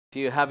If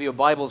you have your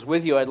Bibles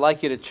with you, I'd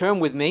like you to turn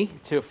with me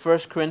to 1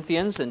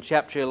 Corinthians and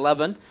chapter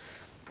 11.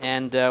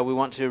 And we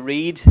want to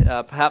read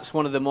perhaps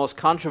one of the most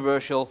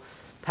controversial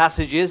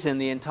passages in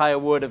the entire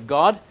Word of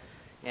God.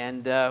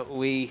 And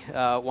we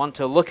want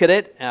to look at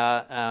it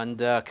and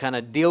kind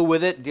of deal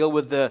with it, deal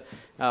with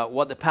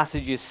what the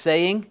passage is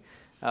saying,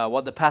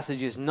 what the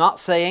passage is not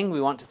saying.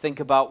 We want to think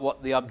about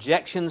what the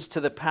objections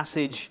to the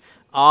passage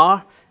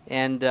are.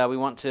 And we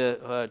want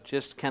to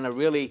just kind of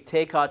really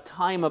take our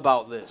time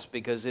about this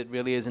because it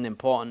really is an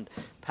important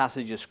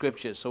passage of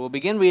Scripture. So we'll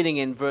begin reading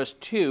in verse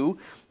 2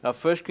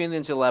 of 1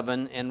 Corinthians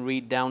 11 and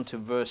read down to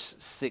verse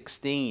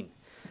 16.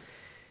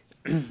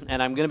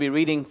 And I'm going to be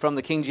reading from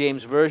the King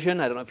James Version.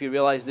 I don't know if you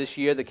realize this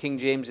year the King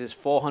James is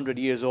 400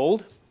 years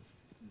old.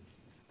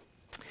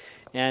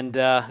 And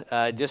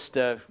just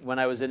when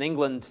I was in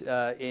England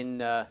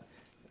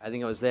I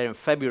think I was there in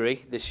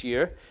February this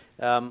year,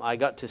 I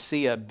got to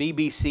see a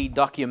BBC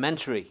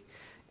documentary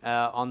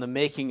on the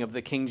making of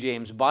the King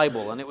James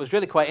Bible. And it was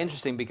really quite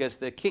interesting because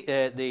the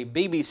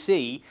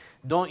BBC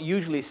don't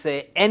usually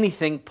say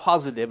anything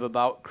positive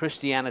about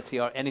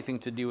Christianity or anything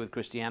to do with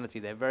Christianity.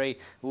 They're very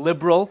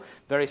liberal,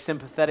 very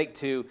sympathetic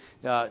to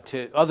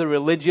other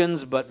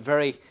religions, but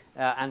very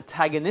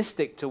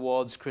antagonistic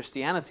towards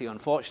Christianity,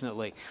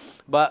 unfortunately.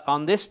 But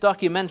on this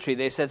documentary,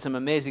 they said some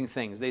amazing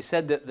things. They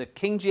said that the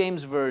King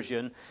James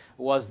Version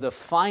was the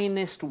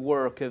finest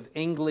work of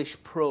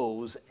English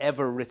prose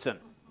ever written.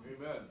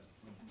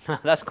 Amen.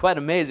 That's quite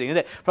amazing, isn't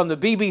it? From the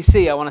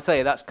BBC, I want to tell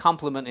you, that's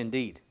compliment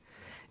indeed.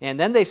 And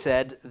then they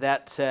said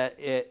that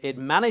it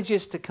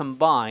manages to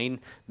combine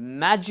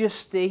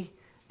majesty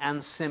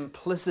and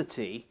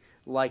simplicity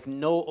like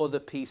no other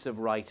piece of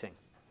writing.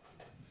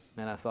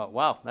 And I thought,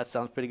 wow, that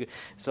sounds pretty good.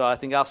 So I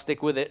think I'll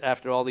stick with it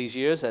after all these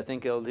years. I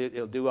think it'll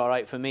do all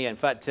right for me. In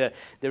fact,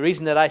 the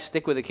reason that I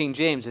stick with the King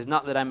James is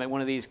not that I'm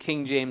one of these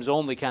King James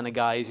only kind of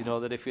guys, you know,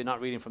 that if you're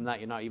not reading from that,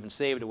 you're not even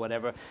saved or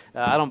whatever.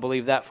 I don't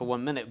believe that for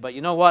 1 minute. But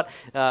you know what?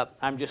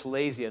 I'm just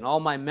lazy, and all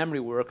my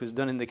memory work was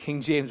done in the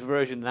King James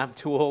Version, and I'm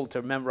too old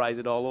to memorize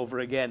it all over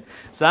again.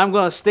 So I'm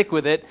going to stick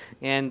with it.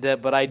 And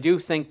but I do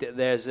think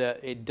that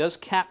it does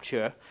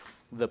capture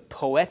the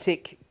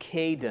poetic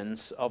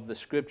cadence of the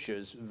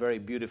Scriptures very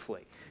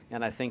beautifully.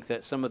 And I think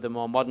that some of the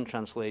more modern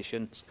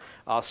translations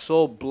are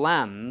so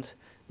bland,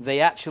 they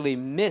actually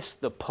miss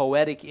the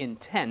poetic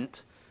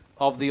intent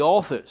of the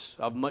authors.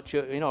 Of much,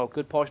 a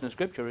good portion of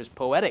Scripture is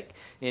poetic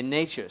in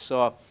nature.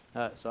 So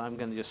I'm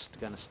going to just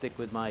kind of stick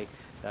with my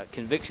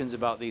convictions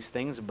about these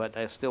things, but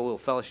I still will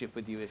fellowship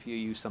with you if you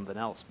use something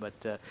else.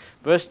 But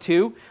verse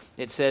 2,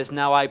 it says,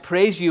 "Now I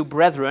praise you,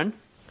 brethren,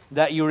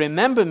 that you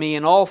remember me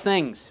in all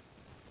things,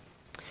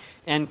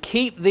 and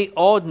keep the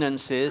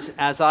ordinances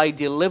as I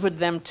delivered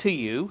them to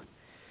you.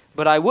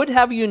 But I would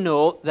have you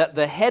know that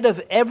the head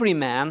of every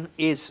man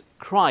is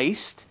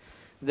Christ,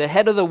 the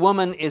head of the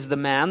woman is the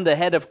man, the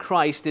head of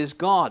Christ is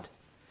God.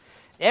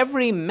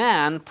 Every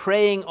man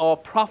praying or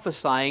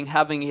prophesying,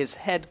 having his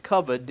head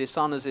covered,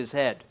 dishonors his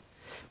head.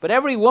 But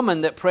every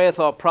woman that prayeth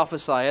or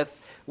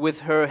prophesieth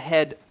with her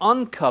head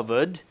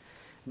uncovered,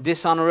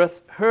 dishonoreth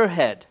her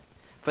head.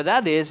 For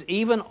that is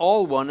even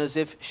all one as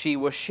if she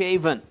were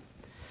shaven.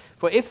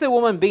 For if the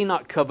woman be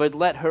not covered,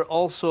 let her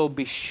also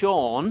be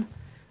shorn.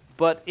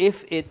 But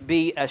if it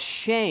be a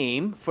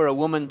shame for a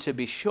woman to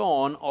be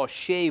shorn or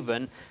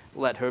shaven,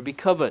 let her be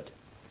covered.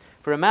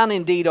 For a man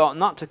indeed ought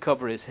not to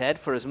cover his head,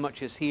 for as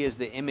much as he is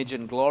the image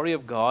and glory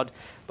of God,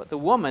 but the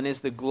woman is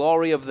the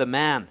glory of the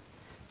man.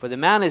 For the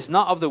man is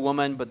not of the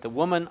woman, but the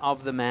woman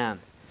of the man.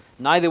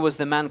 Neither was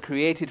the man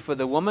created for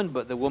the woman,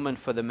 but the woman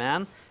for the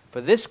man. For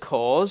this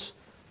cause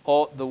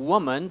ought the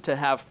woman to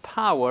have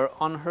power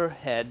on her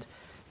head,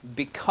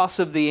 because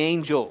of the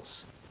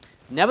angels.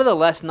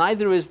 Nevertheless,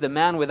 neither is the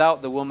man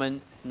without the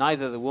woman,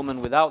 neither the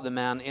woman without the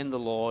man in the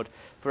Lord.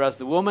 For as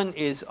the woman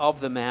is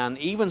of the man,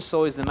 even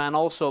so is the man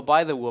also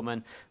by the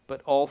woman, but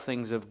all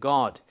things of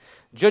God.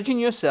 Judging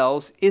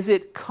yourselves, is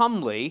it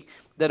comely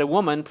that a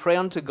woman pray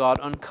unto God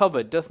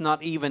uncovered? Doth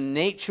not even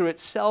nature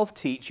itself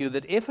teach you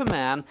that if a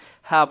man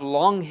have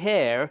long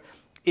hair,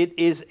 it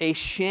is a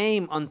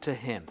shame unto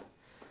him?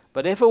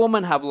 But if a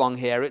woman have long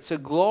hair, it's a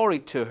glory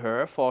to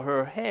her, for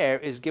her hair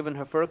is given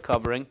her for a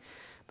covering.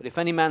 But if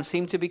any man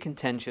seem to be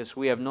contentious,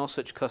 we have no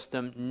such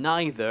custom,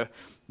 neither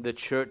the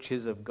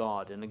churches of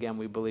God." And again,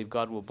 we believe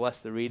God will bless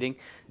the reading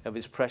of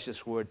His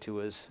precious word to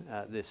us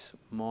this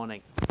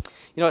morning.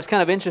 You know, it's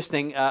kind of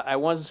interesting. I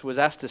once was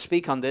asked to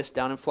speak on this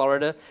down in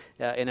Florida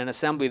in an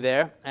assembly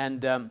there,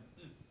 and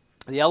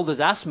the elders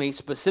asked me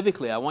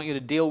specifically, "I want you to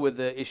deal with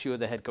the issue of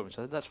the head covering."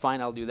 So I said, "That's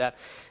fine, I'll do that."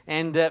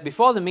 And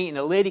before the meeting,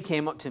 a lady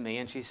came up to me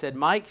and she said,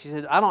 "Mike," she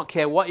said, "I don't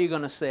care what you're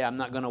going to say, I'm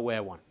not going to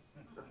wear one."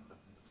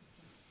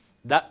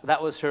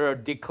 That was her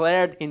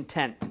declared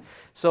intent.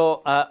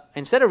 So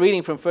instead of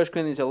reading from 1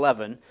 Corinthians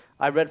 11,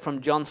 I read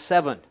from John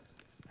 7.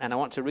 And I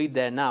want to read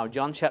there now.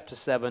 John chapter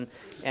 7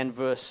 and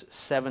verse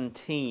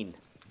 17.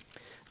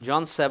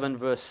 John 7,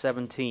 verse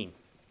 17.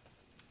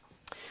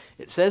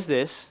 It says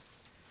this,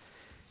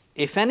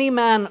 "If any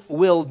man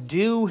will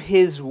do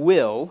his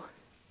will,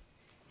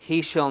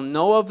 he shall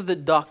know of the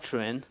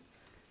doctrine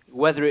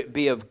whether it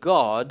be of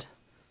God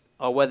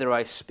or whether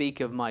I speak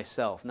of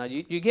myself. Now,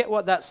 you get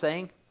what that's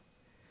saying?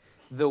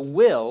 The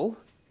will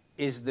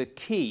is the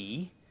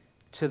key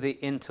to the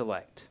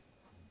intellect,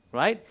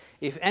 right?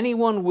 If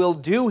anyone will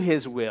do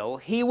his will,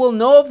 he will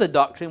know of the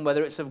doctrine,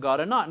 whether it's of God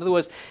or not. In other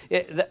words,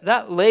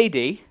 that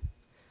lady,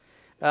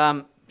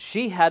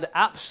 she had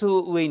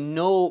absolutely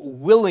no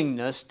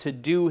willingness to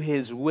do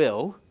his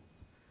will,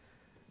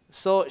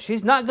 so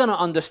she's not going to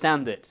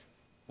understand it.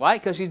 Why?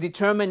 Because she's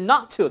determined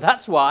not to.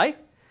 That's why.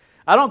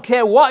 I don't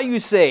care what you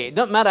say. It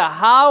doesn't matter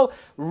how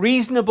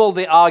reasonable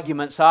the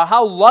arguments are,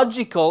 how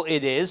logical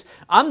it is.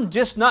 I'm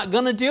just not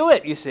going to do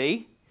it, you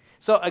see.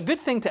 So a good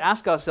thing to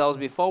ask ourselves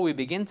before we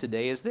begin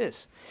today is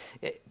this.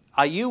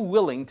 Are you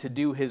willing to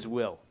do his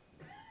will?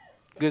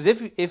 Because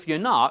if you're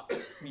not,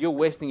 you're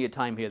wasting your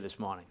time here this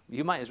morning.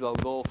 You might as well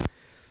go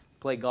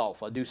play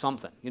golf or do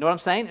something. You know what I'm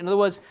saying? In other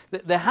words,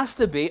 there has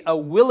to be a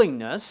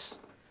willingness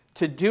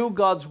to do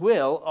God's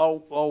will,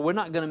 or we're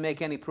not going to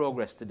make any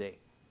progress today.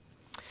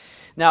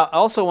 Now, I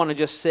also want to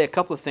just say a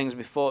couple of things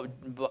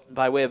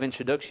by way of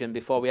introduction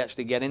before we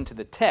actually get into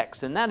the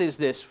text, and that is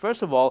this.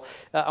 First of all,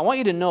 I want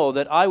you to know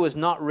that I was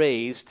not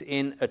raised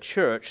in a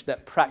church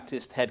that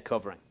practiced head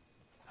covering.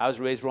 I was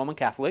raised Roman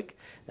Catholic,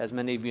 as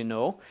many of you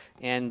know,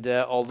 and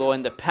although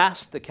in the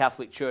past the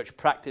Catholic Church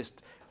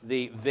practiced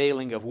the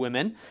veiling of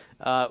women,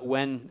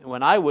 when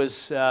I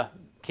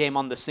came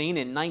on the scene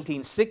in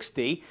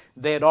 1960,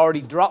 they had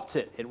already dropped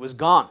it. It was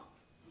gone.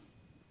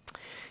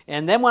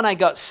 And then when I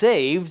got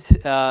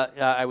saved,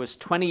 I was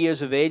 20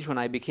 years of age when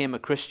I became a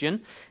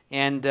Christian,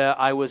 and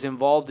I was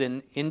involved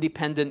in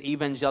independent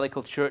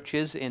evangelical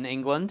churches in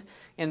England,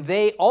 and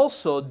they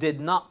also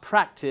did not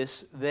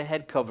practice the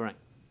head covering.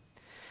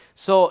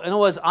 So, in other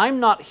words, I'm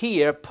not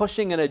here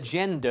pushing an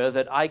agenda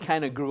that I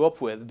kind of grew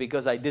up with,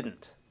 because I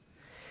didn't.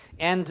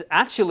 And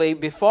actually,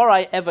 before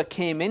I ever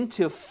came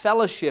into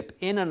fellowship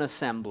in an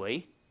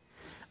assembly,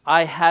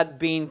 I had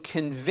been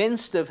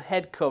convinced of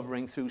head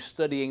covering through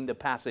studying the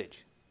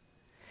passage,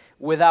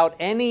 without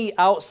any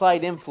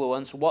outside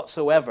influence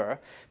whatsoever,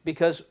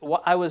 because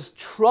I was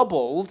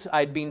troubled.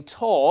 I'd been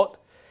taught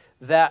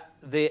that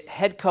the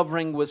head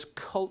covering was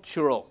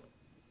cultural.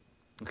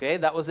 Okay,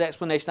 that was the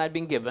explanation I'd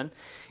been given,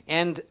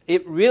 and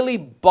it really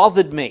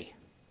bothered me,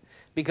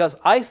 because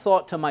I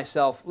thought to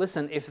myself,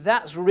 listen, if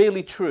that's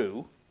really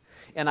true,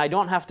 and I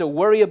don't have to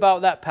worry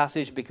about that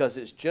passage because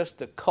it's just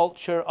the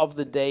culture of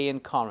the day in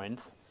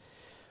Corinth,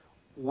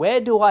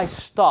 where do I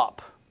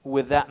stop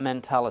with that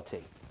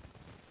mentality?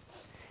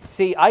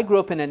 See, I grew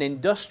up in an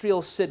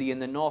industrial city in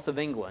the north of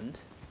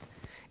England,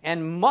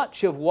 and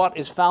much of what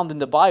is found in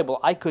the Bible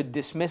I could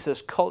dismiss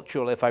as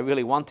cultural if I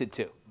really wanted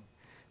to,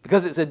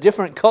 because it's a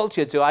different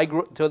culture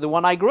to the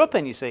one I grew up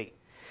in, you see.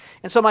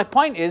 And so my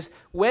point is,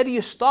 where do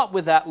you stop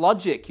with that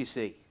logic, you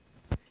see?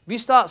 If you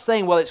start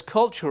saying, well, it's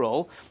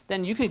cultural,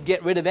 then you could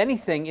get rid of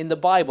anything in the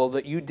Bible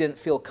that you didn't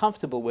feel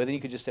comfortable with, and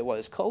you could just say, well,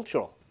 it's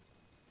cultural.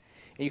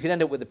 And you could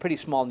end up with a pretty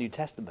small New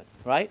Testament,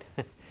 right?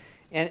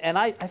 And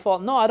I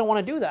thought, no, I don't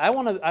want to do that. I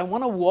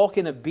want to walk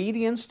in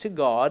obedience to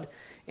God,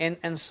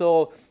 and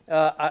so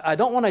I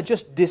don't want to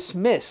just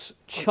dismiss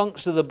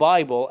chunks of the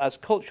Bible as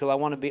cultural. I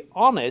want to be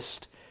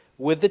honest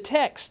with the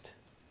text.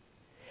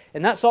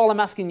 And that's all I'm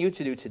asking you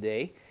to do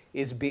today,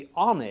 is be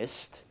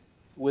honest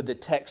with the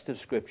text of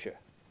Scripture.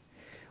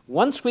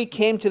 Once we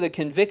came to the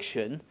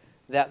conviction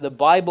that the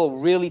Bible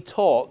really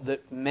taught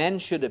that men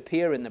should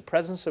appear in the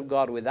presence of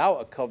God without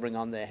a covering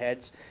on their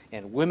heads,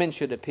 and women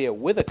should appear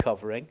with a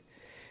covering,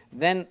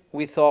 then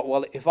we thought,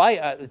 well,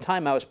 at the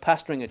time I was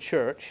pastoring a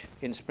church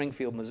in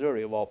Springfield,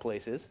 Missouri, of all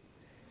places,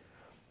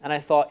 and I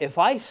thought, if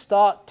I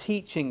start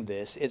teaching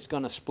this, it's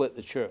going to split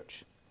the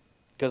church.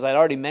 Because I'd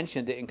already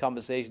mentioned it in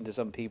conversation to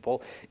some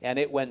people, and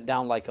it went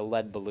down like a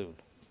lead balloon.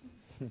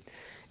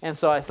 And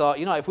so I thought,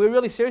 if we're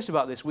really serious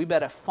about this, we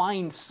better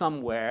find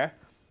somewhere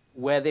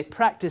where they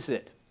practice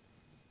it.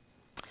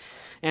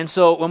 And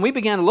so when we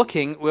began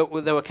looking,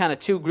 there were kind of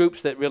two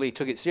groups that really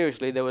took it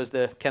seriously. There was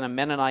the kind of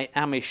Mennonite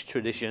Amish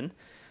tradition,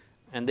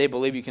 and they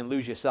believe you can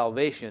lose your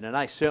salvation, and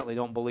I certainly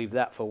don't believe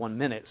that for 1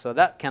 minute. So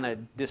that kind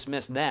of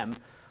dismissed them,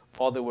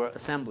 or there were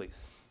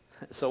assemblies.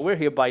 So we're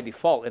here by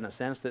default, in a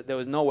sense, that there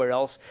was nowhere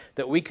else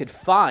that we could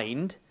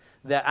find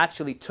that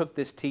actually took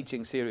this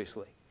teaching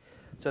seriously.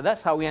 So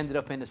that's how we ended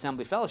up in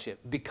Assembly Fellowship,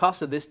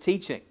 because of this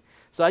teaching.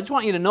 So I just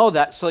want you to know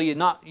that, so you're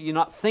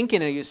not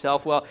thinking of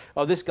yourself, well,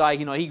 oh, this guy,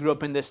 he grew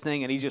up in this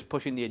thing and he's just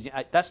pushing the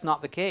agenda. That's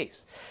not the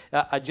case.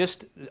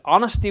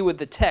 Honesty with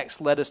the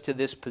text led us to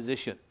this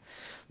position.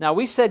 Now,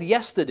 we said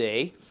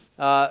yesterday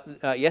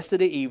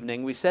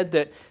evening, we said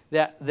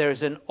that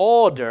there's an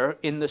order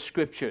in the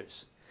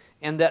Scriptures,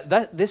 and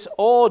that this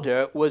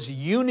order was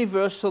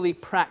universally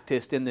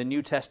practiced in the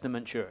New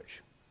Testament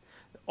church.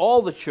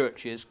 All the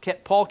churches,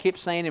 Paul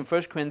keeps saying in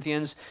 1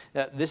 Corinthians,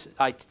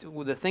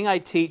 the thing I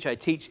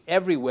teach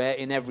everywhere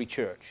in every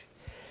church.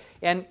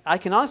 And I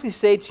can honestly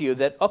say to you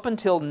that up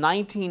until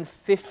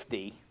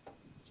 1950,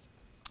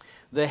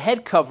 the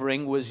head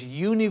covering was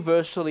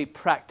universally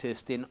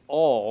practiced in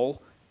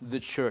all the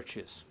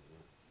churches.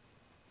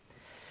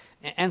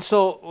 And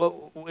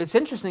so it's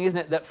interesting, isn't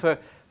it, that for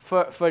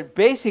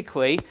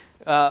basically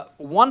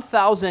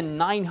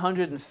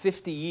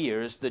 1,950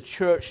 years, the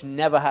church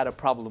never had a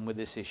problem with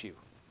this issue.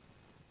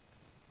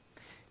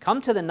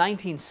 Come to the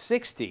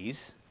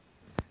 1960s,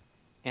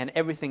 and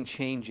everything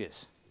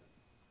changes.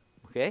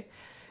 Okay?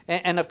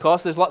 And of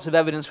course, there's lots of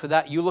evidence for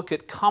that. You look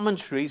at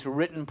commentaries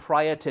written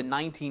prior to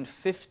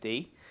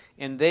 1950,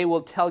 and they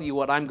will tell you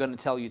what I'm going to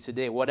tell you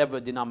today, whatever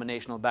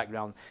denominational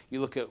background.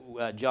 You look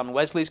at John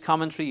Wesley's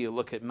commentary, you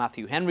look at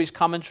Matthew Henry's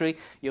commentary,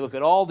 you look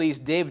at all these.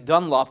 Dave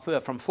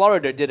Dunlop from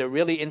Florida did a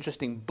really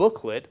interesting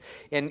booklet,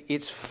 and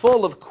it's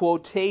full of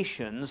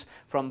quotations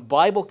from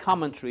Bible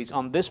commentaries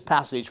on this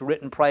passage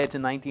written prior to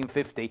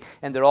 1950,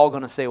 and they're all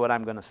going to say what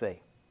I'm going to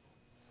say.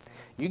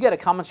 You get a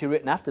commentary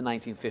written after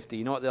 1950,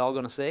 you know what they're all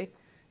going to say?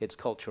 It's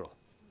cultural.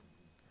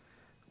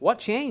 What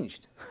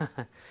changed?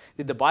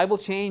 Did the Bible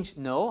change?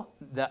 No.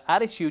 The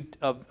attitude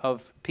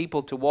of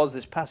people towards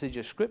this passage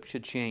of Scripture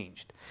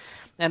changed.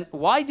 And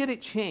why did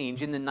it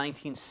change in the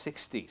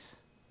 1960s?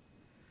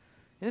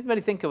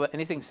 Anybody think of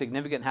anything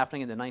significant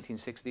happening in the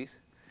 1960s?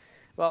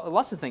 Well,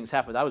 lots of things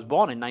happened. I was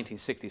born in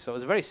 1960, so it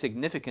was a very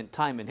significant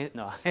time in history.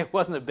 No, it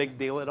wasn't a big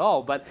deal at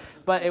all, but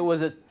it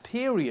was a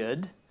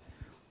period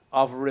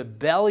of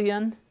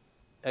rebellion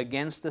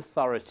against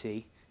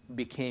authority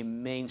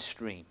became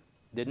mainstream,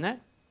 didn't it?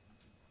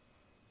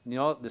 You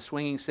know, the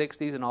swinging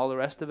 60s and all the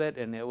rest of it,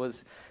 and it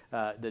was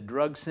the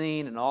drug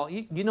scene and all.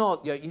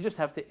 You just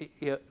have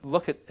to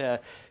look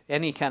at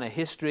any kind of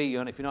history.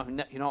 If you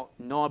don't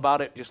know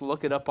about it, just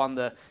look it up on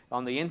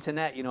the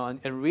internet.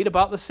 And read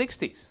about the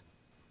 60s.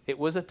 It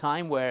was a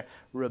time where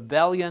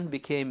rebellion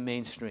became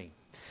mainstream,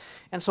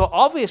 and so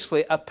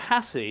obviously a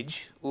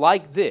passage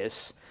like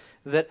this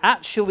that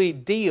actually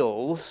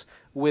deals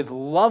with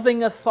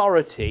loving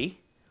authority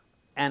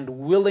and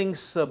willing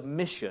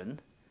submission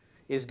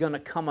is going to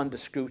come under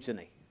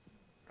scrutiny,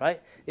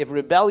 right? If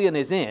rebellion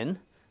is in,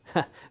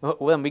 well,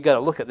 then we've got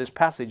to look at this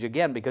passage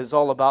again, because it's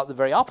all about the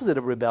very opposite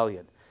of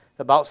rebellion,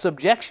 about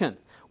subjection,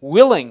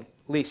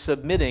 willingly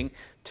submitting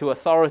to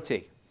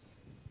authority.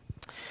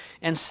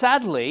 And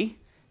sadly,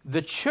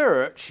 the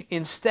church,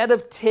 instead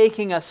of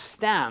taking a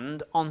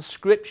stand on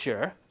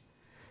Scripture,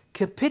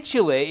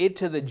 capitulated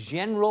to the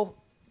general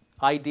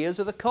ideas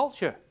of the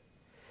culture.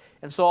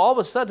 And so all of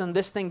a sudden,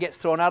 this thing gets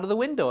thrown out of the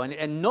window,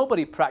 and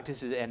nobody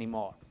practices it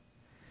anymore.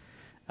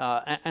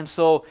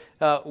 So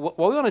what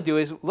we want to do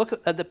is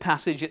look at the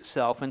passage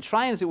itself and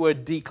try, as it were,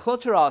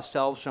 declutter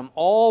ourselves from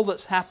all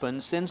that's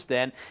happened since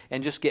then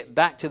and just get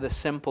back to the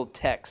simple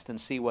text and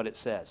see what it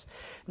says.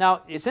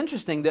 Now, it's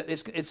interesting that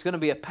it's going to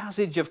be a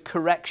passage of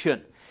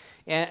correction.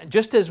 And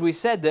just as we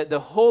said, that the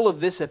whole of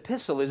this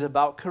epistle is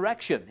about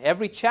correction.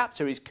 Every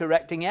chapter is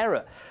correcting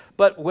error.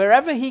 But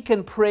wherever he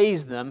can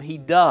praise them, he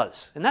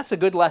does. And that's a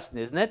good lesson,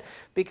 isn't it?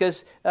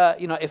 Because,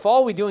 if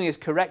all we're doing is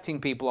correcting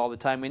people all the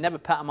time, we never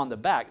pat them on the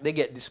back, they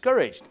get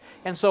discouraged.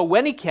 And so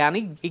when he can,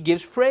 he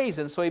gives praise.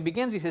 And so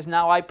he says,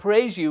 "Now I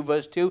praise you,"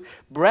 verse 2,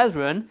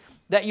 "brethren,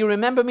 that you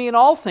remember me in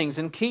all things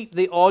and keep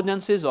the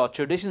ordinances or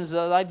traditions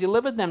that I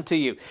delivered them to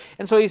you."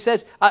 And so he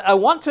says, I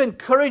want to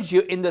encourage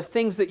you in the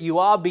things that you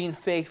are being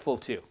faithful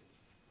to.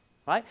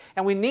 Right?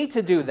 And we need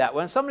to do that.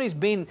 When somebody's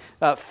being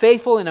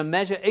faithful in a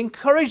measure,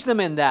 encourage them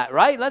in that,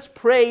 right? Let's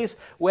praise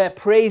where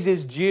praise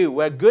is due.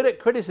 We're good at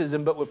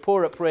criticism, but we're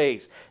poor at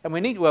praise. And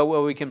we need, where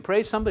we can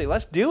praise somebody,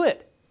 let's do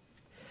it.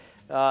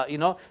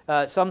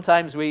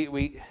 Sometimes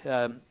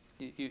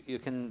you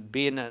can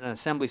be in an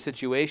assembly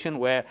situation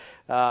where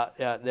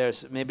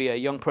there's maybe a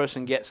young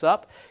person gets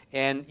up,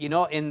 and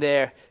in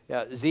their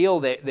zeal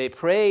they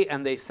pray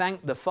and they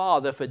thank the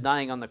Father for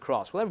dying on the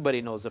cross. Well,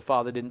 everybody knows the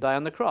Father didn't die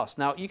on the cross.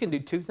 Now, you can do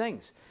two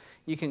things.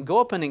 You can go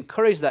up and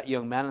encourage that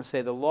young man and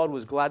say, "The Lord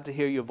was glad to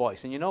hear your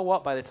voice." And you know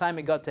what? By the time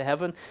it got to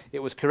heaven, it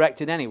was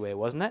corrected anyway,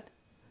 wasn't it?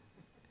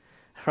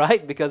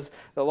 Right? Because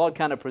the Lord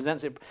kind of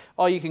presents it.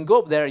 Or you can go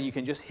up there and you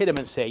can just hit him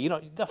and say,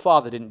 the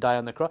Father didn't die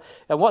on the cross.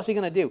 And what's he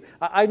going to do?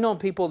 I've known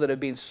people that have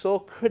been so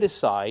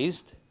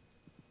criticized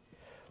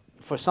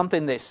for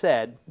something they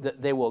said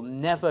that they will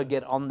never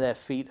get on their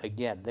feet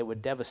again. They were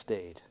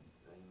devastated.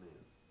 Amen.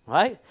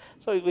 Right?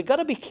 So we've got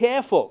to be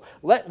careful.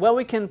 Where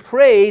we can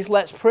praise,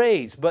 let's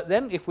praise. But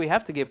then if we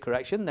have to give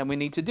correction, then we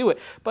need to do it.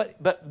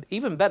 But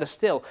even better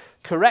still,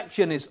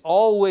 correction is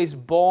always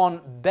born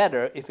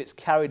better if it's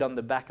carried on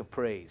the back of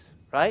praise.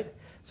 Right?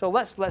 So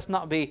let's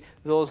not be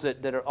those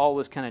that are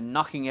always kind of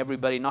knocking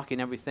everybody,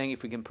 knocking everything,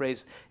 if we can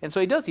praise. And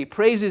so he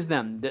praises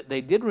them, that they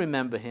did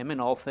remember him in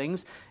all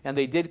things, and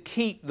they did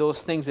keep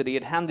those things that he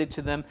had handed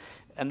to them.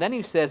 And then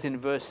he says in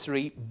verse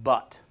 3,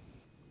 "but."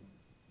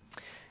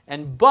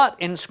 And "but"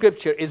 in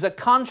Scripture is a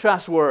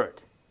contrast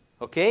word.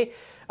 Okay?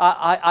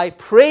 I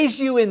praise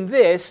you in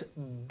this,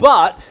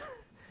 but...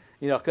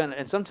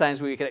 and sometimes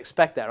we can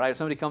expect that, right? If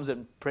somebody comes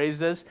and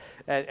praises us,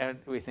 and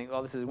we think,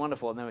 "Oh, this is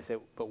wonderful." And then we say,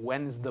 "But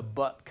when's the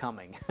but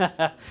coming?"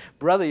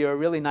 "Brother, you're a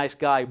really nice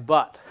guy,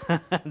 but..."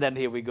 Then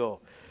here we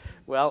go.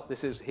 Well,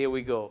 here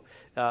we go.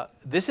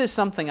 This is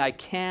something I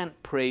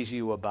can't praise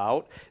you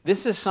about.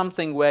 This is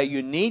something where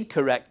you need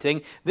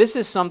correcting. This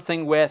is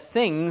something where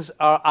things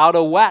are out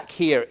of whack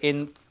here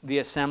in the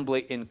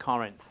assembly in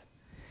Corinth.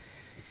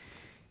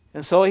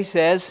 And so he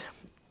says,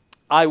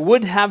 I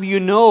would have you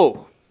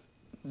know.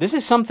 This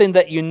is something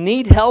that you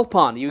need help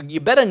on.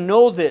 You better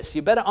know this.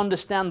 You better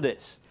understand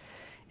this.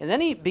 And then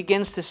he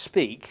begins to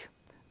speak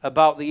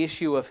about the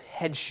issue of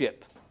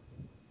headship.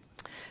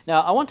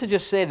 Now, I want to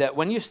just say that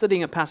when you're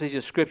studying a passage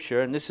of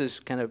Scripture, and this is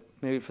kind of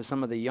maybe for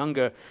some of the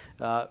younger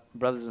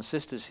brothers and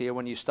sisters here,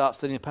 when you start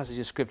studying a passage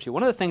of Scripture,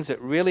 one of the things that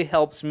really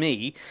helps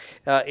me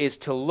is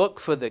to look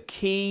for the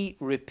key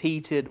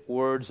repeated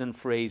words and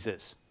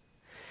phrases.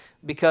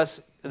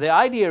 Because the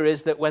idea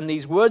is that when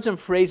these words and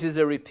phrases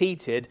are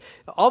repeated,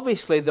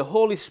 obviously the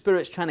Holy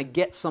Spirit's trying to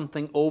get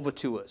something over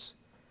to us.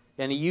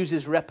 And he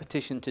uses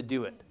repetition to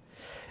do it.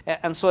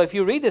 And so if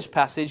you read this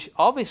passage,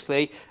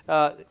 obviously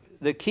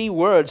the key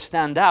words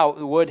stand out.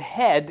 The word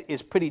head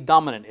is pretty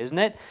dominant, isn't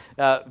it?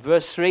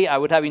 Verse 3, I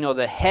would have you know,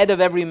 the head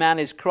of every man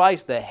is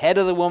Christ. The head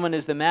of the woman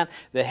is the man.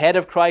 The head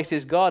of Christ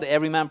is God.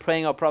 Every man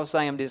praying or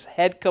prophesying with his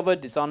head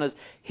covered dishonors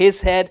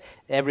his head.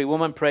 Every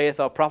woman prayeth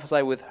or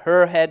prophesieth with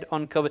her head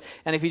uncovered.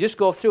 And if you just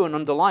go through and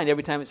underline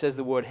every time it says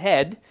the word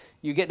head,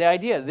 you get the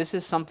idea. This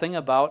is something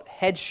about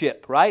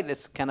headship, right?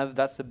 That's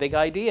the big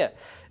idea.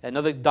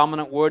 Another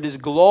dominant word is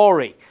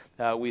glory.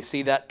 We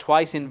see that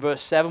twice in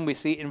verse 7. We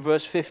see it in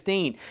verse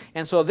 15.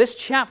 And so this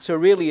chapter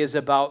really is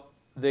about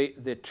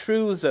the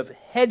truths of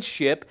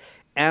headship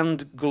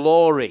and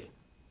glory.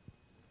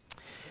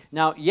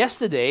 Now,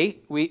 yesterday,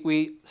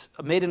 we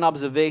made an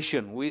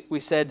observation. We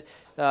said,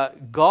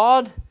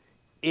 God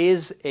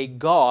is a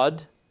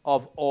God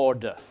of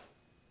order.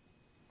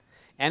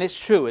 And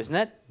it's true, isn't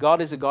it?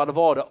 God is a God of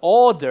order.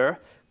 Order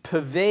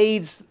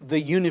pervades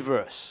the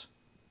universe.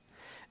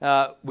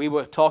 We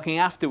were talking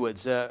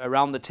afterwards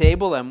around the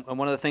table, and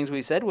one of the things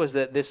we said was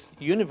that this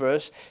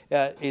universe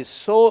is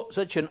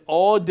such an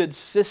ordered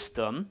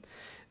system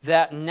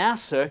that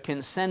NASA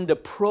can send a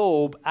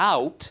probe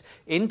out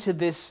into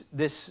this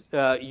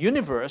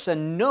universe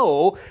and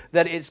know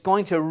that it's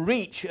going to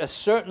reach a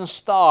certain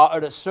star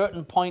at a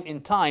certain point in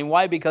time.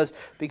 Why? Because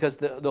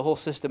the whole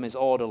system is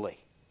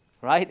orderly,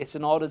 right? It's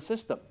an ordered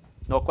system.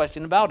 No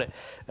question about it.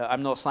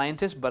 I'm no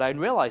scientist, but I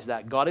realize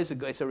that.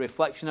 It's a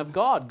reflection of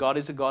God. God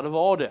is a God of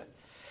order.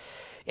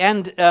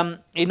 And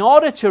in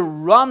order to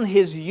run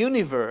his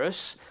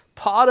universe,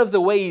 part of the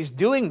way he's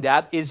doing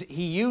that is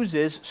he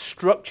uses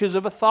structures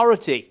of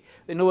authority.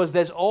 In other words,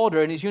 there's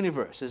order in his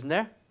universe, isn't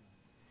there?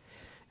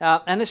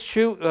 And it's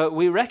true,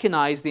 we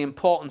recognize the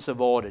importance of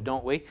order,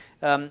 don't we?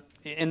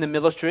 In the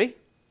military,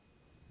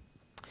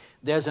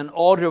 there's an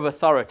order of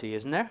authority,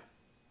 isn't there?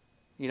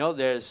 You know,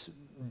 there's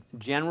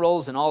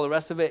generals and all the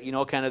rest of it, you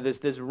know, kind of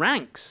there's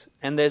ranks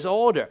and there's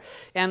order.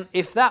 And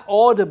if that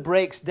order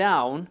breaks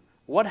down,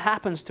 what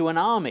happens to an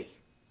army?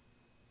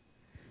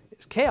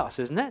 It's chaos,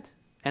 isn't it?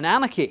 And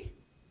anarchy.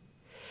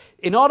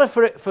 In order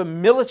for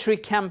military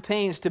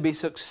campaigns to be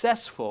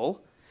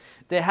successful,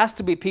 there has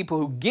to be people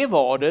who give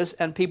orders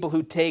and people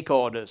who take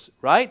orders,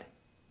 right?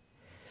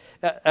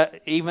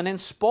 Even in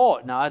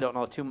sport. Now, I don't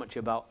know too much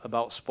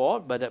about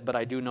sport, but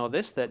I do know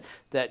this,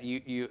 that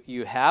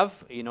you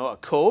have, you know, a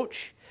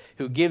coach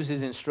who gives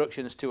his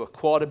instructions to a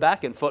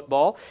quarterback in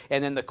football,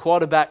 and then the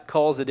quarterback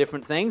calls the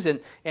different things,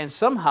 and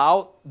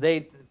somehow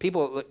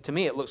to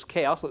me it looks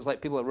chaos. It looks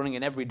like people are running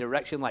in every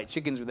direction like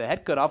chickens with their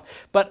head cut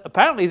off, but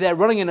apparently they're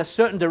running in a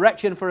certain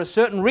direction for a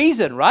certain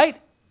reason,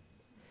 right?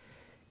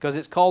 Because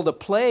it's called a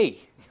play.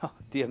 Oh,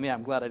 dear me,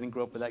 I'm glad I didn't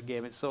grow up with that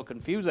game. It's so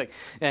confusing.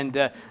 And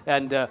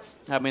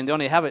I mean, they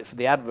only have it for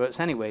the adverts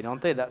anyway,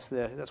 don't they? That's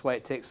why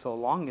it takes so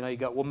long. You know, you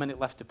got 1 minute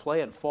left to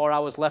play and 4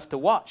 hours left to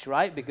watch,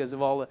 right? Because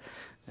of all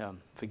the...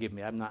 forgive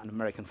me, I'm not an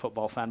American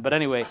football fan. But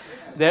anyway,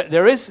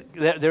 there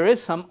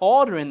is some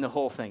order in the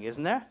whole thing,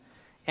 isn't there?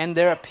 And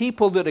there are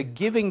people that are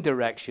giving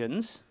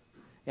directions,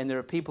 and there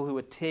are people who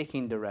are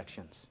taking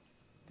directions.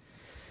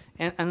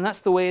 And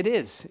that's the way it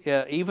is.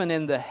 Even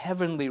in the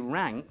heavenly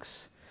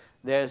ranks,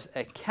 there's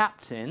a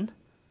captain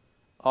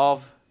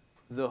of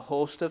the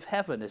host of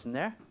heaven, isn't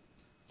there?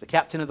 The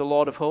captain of the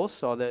Lord of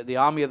hosts, or the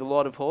army of the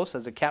Lord of hosts,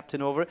 has a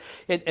captain over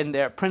it. And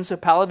there are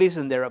principalities,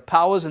 and there are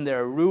powers, and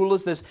there are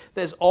rulers.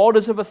 There's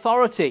orders of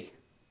authority.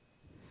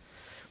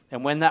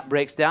 And when that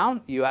breaks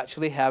down, you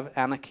actually have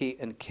anarchy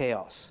and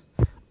chaos.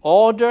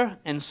 Order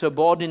and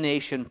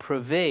subordination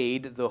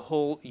pervade the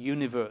whole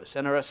universe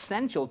and are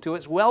essential to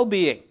its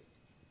well-being.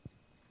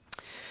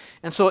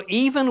 And so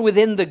even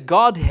within the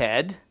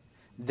Godhead,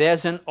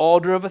 there's an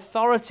order of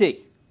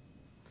authority.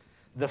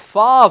 The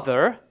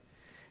Father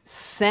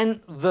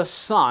sent the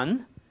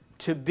Son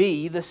to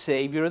be the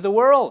Savior of the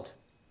world.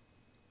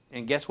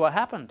 And guess what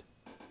happened?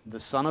 The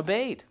Son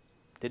obeyed,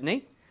 didn't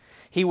he?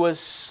 He was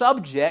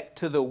subject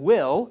to the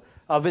will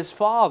of his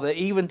Father,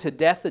 even to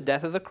death, the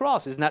death of the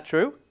cross. Isn't that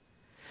true?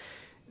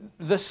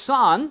 The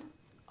Son,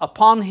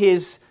 upon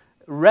his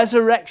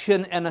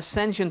resurrection and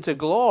ascension to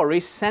glory,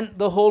 sent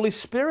the Holy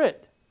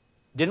Spirit.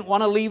 Didn't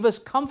want to leave us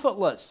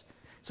comfortless.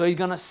 So he's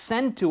going to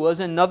send to us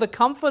another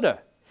comforter.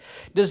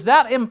 Does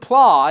that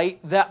imply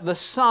that the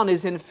Son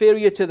is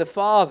inferior to the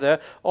Father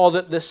or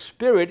that the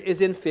Spirit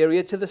is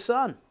inferior to the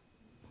Son?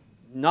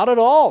 Not at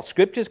all.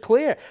 Scripture's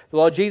clear. The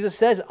Lord Jesus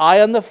says, I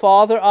and the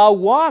Father are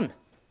one.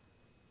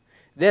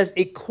 There's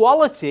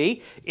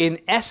equality in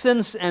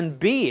essence and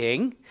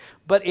being,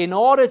 but in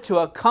order to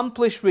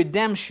accomplish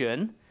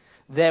redemption,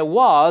 there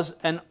was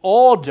an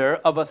order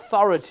of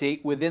authority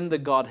within the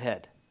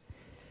Godhead.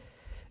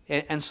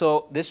 And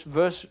so this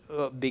verse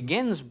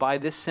begins by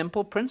this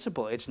simple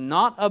principle. It's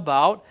not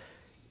about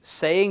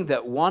saying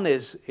that one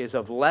is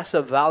of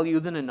lesser value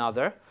than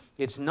another.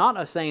 It's not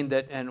a saying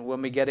that, and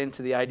when we get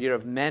into the idea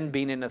of men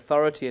being in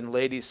authority and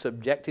ladies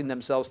subjecting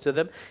themselves to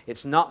them,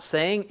 it's not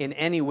saying in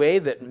any way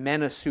that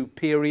men are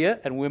superior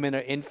and women are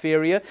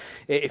inferior.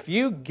 If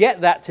you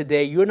get that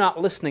today, you're not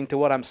listening to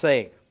what I'm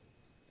saying.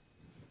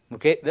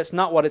 Okay, that's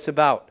not what it's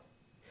about.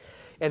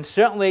 And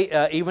certainly,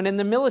 even in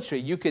the military,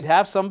 you could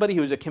have somebody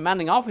who's a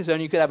commanding officer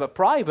and you could have a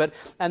private,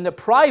 and the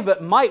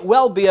private might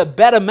well be a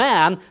better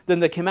man than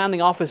the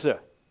commanding officer.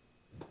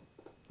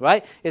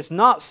 Right? It's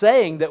not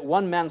saying that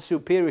one man's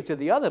superior to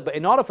the other, but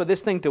in order for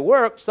this thing to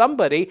work,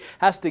 somebody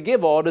has to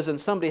give orders and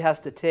somebody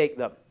has to take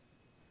them.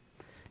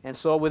 And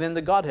so within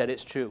the Godhead,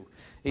 it's true.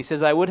 He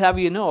says, I would have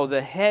you know,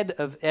 the head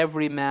of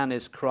every man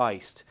is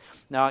Christ.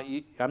 Now,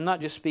 I'm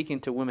not just speaking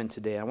to women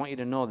today. I want you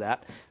to know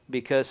that,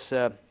 because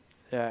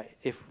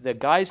if the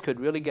guys could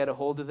really get a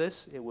hold of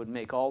this, it would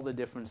make all the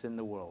difference in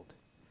the world.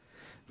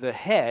 The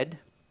head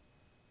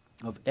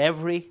of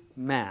every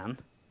man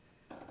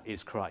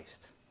is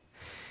Christ.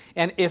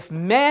 And if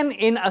men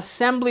in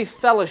assembly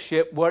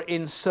fellowship were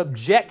in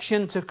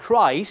subjection to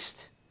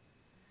Christ,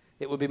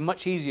 it would be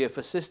much easier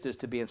for sisters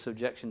to be in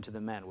subjection to the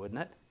men,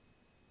 wouldn't it?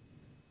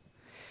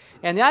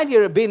 And the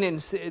idea of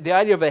the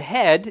idea of a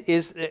head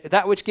is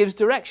that which gives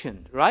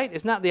direction, right?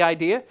 Isn't that the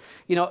idea?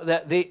 You know,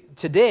 that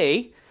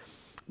today,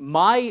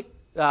 my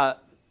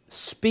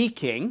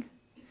speaking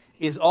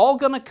is all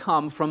going to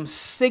come from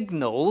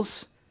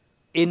signals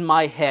in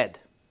my head.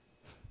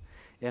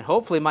 And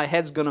hopefully my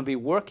head's going to be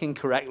working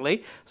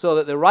correctly so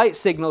that the right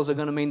signals are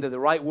going to mean that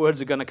the right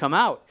words are going to come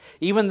out.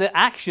 Even the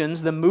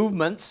actions, the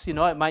movements, you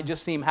know, it might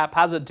just seem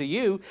haphazard to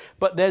you,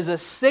 but there's a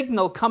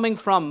signal coming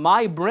from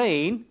my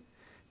brain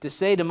to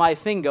say to my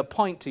finger,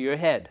 point to your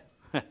head.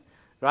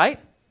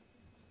 Right?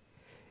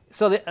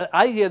 So the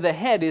idea of the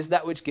head is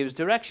that which gives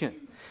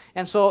direction.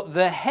 And so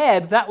the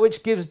head, that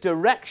which gives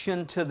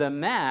direction to the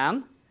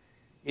man,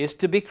 is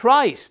to be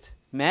Christ.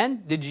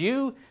 Men, did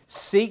you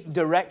seek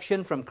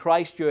direction from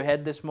Christ your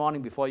head this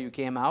morning before you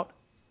came out?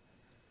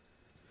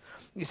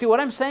 You see, what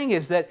I'm saying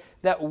is that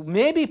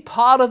maybe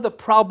part of the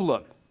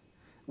problem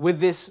with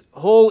this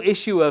whole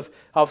issue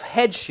of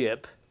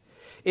headship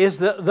is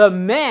that the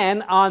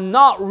men are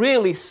not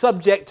really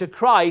subject to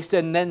Christ,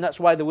 and then that's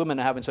why the women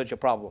are having such a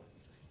problem.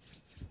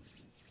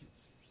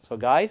 So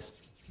guys,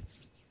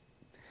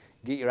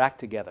 get your act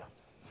together.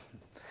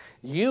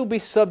 You be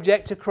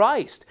subject to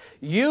Christ.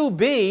 You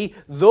be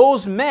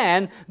those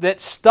men that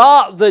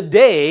start the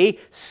day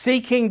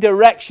seeking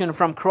direction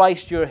from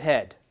Christ your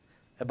head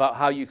about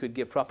how you could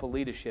give proper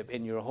leadership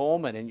in your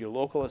home and in your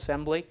local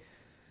assembly.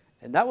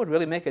 And that would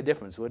really make a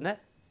difference, wouldn't it?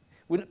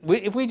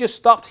 If we just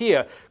stopped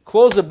here,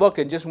 closed the book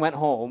and just went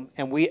home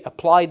and we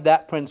applied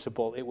that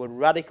principle, it would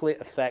radically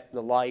affect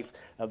the life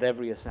of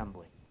every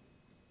assembly.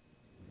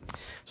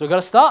 So we've got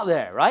to start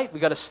there, right?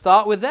 We've got to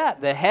start with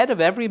that. The head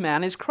of every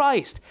man is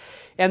Christ.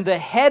 And the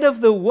head of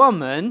the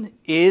woman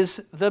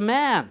is the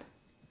man.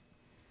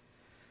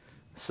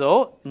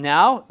 So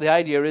now the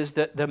idea is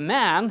that the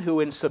man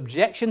who in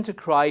subjection to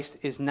Christ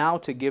is now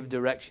to give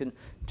direction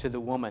to the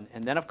woman.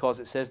 And then of course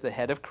it says the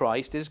head of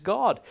Christ is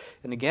God.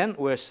 And again,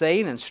 we're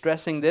saying and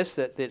stressing this,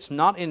 that it's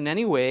not in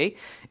any way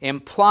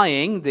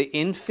implying the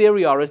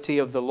inferiority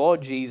of the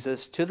Lord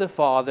Jesus to the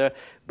Father,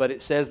 but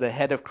it says the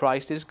head of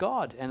Christ is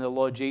God. And the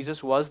Lord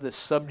Jesus was the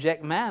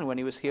subject man when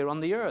he was here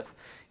on the earth.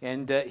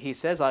 And he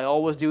says, I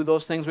always do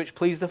those things which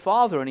please the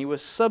Father. And he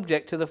was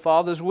subject to the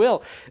Father's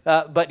will.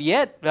 But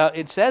yet,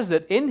 it says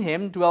that in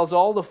him dwells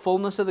all the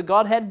fullness of the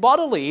Godhead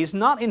bodily. He's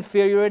not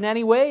inferior in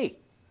any way.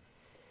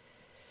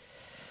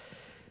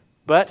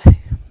 But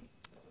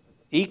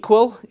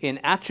equal in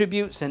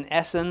attributes and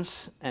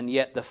essence, and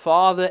yet the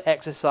Father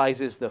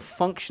exercises the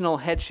functional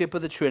headship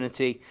of the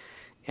Trinity.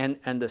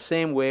 And the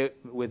same way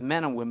with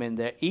men and women,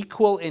 they're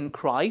equal in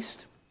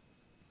Christ.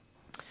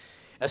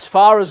 As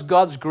far as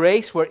God's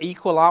grace, we're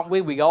equal, aren't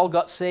we? We all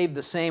got saved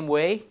the same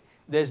way.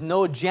 There's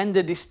no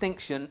gender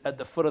distinction at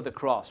the foot of the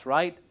cross,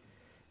 right?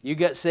 You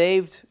get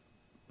saved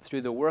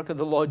through the work of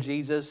the Lord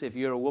Jesus. If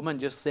you're a woman,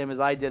 just the same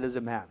as I did as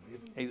a man.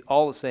 It's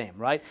all the same,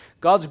 right?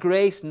 God's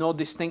grace, no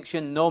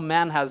distinction. No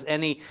man has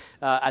any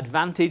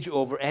advantage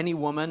over any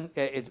woman.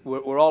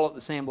 We're all at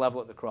the same level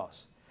at the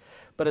cross.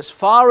 But as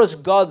far as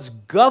God's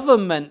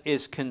government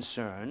is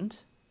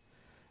concerned,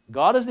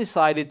 God has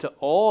decided to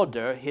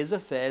order his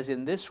affairs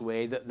in this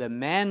way, that the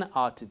men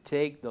are to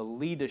take the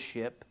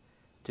leadership,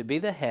 to be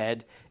the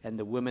head, and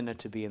the women are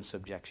to be in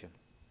subjection.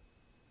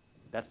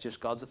 That's just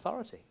God's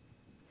authority.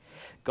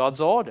 God's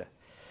order.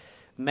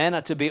 Men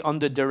are to be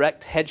under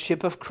direct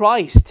headship of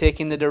Christ,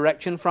 taking the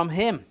direction from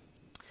Him.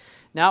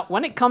 Now,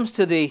 when it comes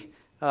to the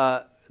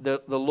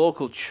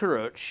local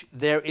church,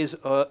 there is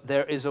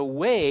a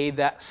way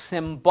that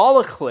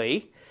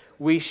symbolically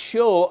we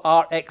show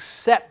our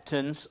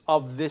acceptance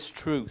of this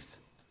truth.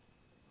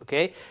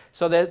 Okay?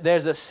 So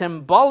there's a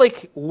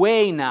symbolic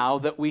way now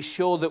that we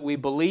show that we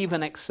believe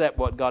and accept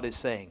what God is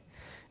saying.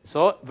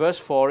 So, verse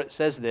 4, it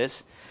says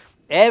this,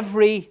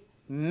 every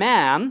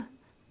man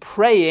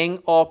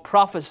praying or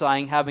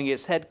prophesying having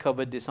his head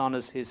covered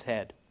dishonors his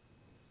head.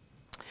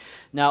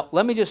 Now,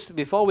 let me just,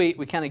 before we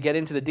kind of get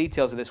into the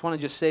details of this, I want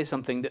to just say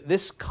something, that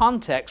this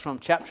context from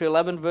chapter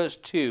 11, verse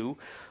 2,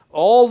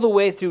 all the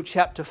way through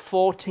chapter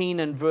 14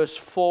 and verse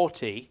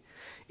 40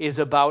 is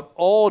about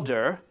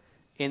order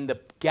in the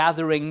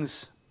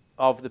gatherings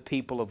of the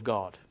people of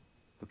God.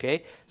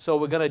 Okay? So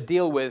we're going to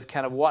deal with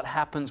kind of what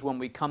happens when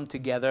we come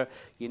together,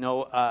 you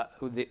know,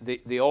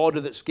 the order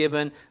that's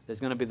given. There's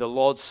going to be the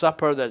Lord's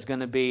Supper. There's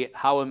going to be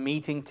how a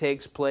meeting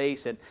takes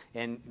place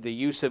and the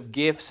use of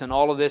gifts and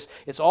all of this.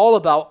 It's all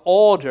about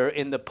order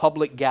in the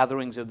public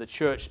gatherings of the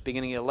church,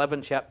 beginning at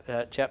 11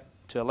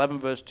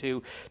 verse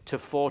 2 to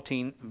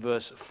 14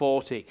 verse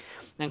 40.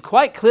 And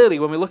quite clearly,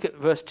 when we look at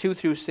verse 2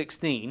 through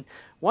 16,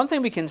 one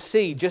thing we can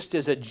see just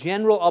as a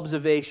general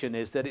observation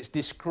is that it's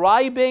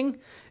describing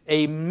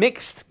a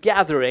mixed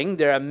gathering.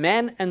 There are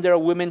men and there are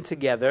women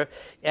together,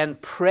 and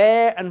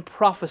prayer and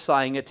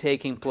prophesying are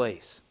taking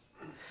place.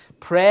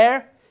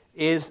 Prayer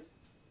is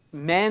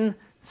men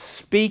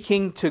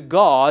speaking to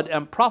God,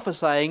 and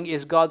prophesying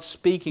is God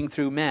speaking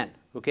through men.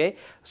 Okay?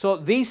 So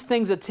these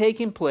things are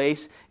taking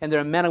place, and there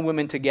are men and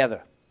women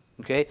together.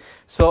 Okay?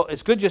 So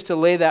it's good just to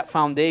lay that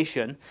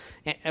foundation.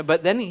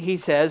 But then he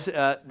says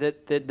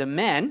that the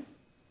men,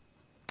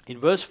 in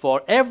verse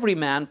 4, every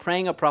man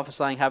praying or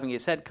prophesying having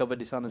his head covered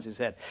dishonors his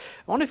head.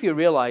 I wonder if you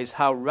realize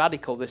how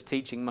radical this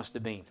teaching must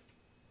have been.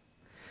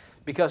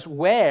 Because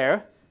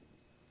where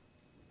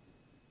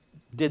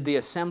did the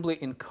assembly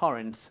in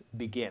Corinth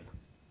begin?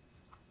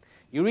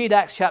 You read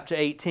Acts chapter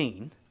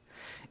 18,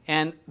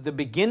 and the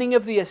beginning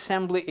of the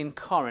assembly in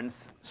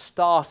Corinth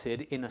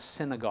started in a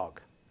synagogue.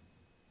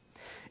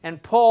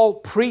 And Paul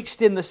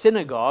preached in the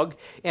synagogue,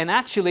 and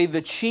actually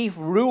the chief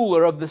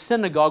ruler of the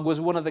synagogue was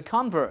one of the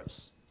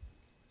converts.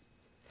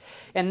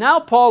 And now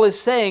Paul is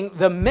saying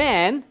the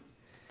men,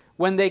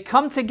 when they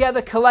come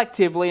together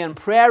collectively and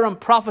prayer and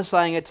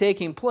prophesying are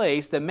taking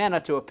place, the men are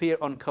to appear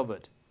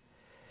uncovered.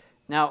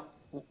 Now,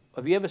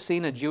 have you ever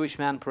seen a Jewish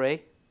man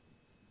pray?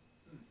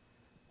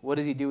 What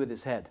does he do with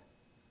his head?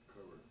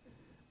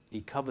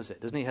 He covers it,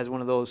 doesn't he? He has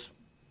one of those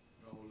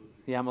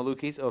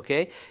malukis,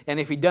 okay. And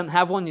if he doesn't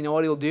have one, you know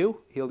what he'll do?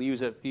 He'll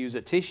use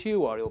a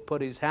tissue, or he'll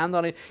put his hand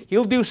on it.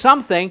 He'll do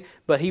something,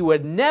 but he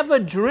would never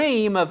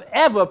dream of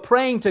ever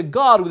praying to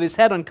God with his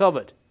head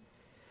uncovered.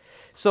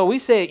 So we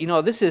say, you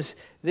know, this is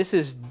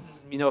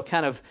you know,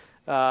 kind of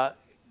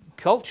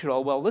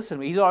cultural. Well, listen,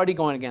 he's already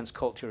going against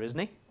culture, isn't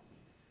he?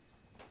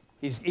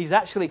 He's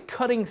actually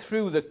cutting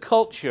through the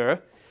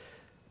culture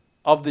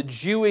of the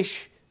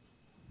Jewish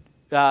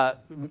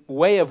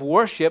way of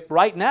worship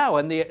right now.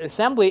 And the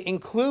assembly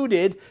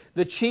included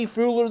the chief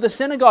ruler of the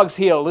synagogues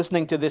here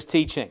listening to this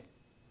teaching.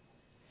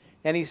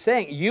 And he's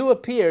saying, you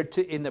appeared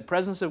in the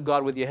presence of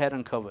God with your head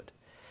uncovered.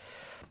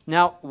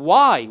 Now,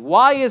 why?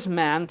 Why is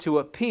man to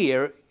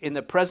appear in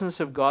the presence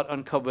of God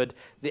uncovered?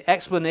 The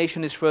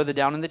explanation is further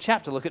down in the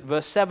chapter. Look at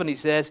verse 7. He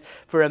says,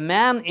 for a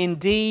man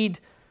indeed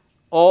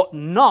ought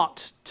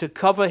not to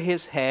cover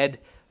his head,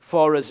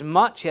 for as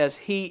much as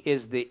he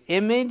is the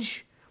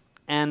image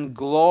and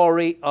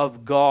glory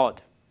of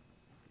God.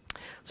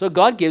 So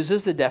God gives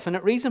us the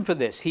definite reason for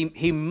this.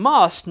 He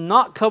must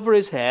not cover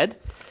his head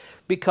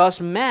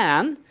because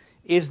man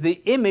is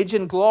the image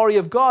and glory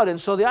of God. And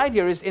so the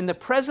idea is, in the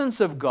presence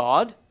of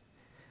God,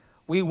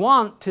 we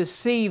want to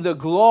see the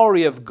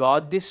glory of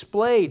God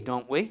displayed,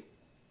 don't we?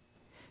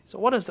 So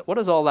what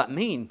does all that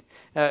mean?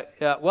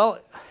 Well,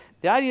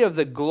 the idea of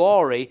the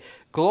glory,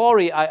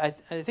 I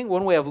think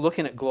one way of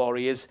looking at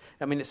glory is,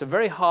 I mean, it's a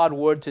very hard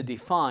word to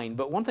define,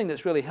 but one thing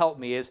that's really helped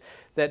me is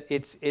that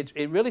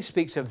it really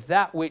speaks of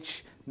that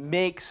which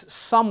makes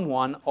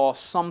someone or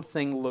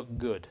something look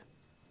good.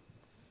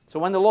 So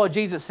when the Lord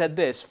Jesus said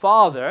this,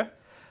 Father,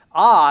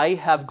 I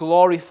have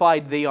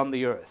glorified thee on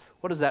the earth.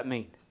 What does that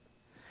mean?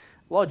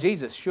 Lord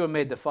Jesus sure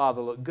made the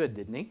Father look good,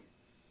 didn't he?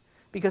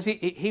 Because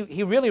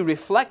he really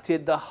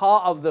reflected the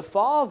heart of the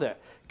Father.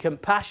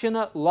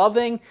 Compassionate,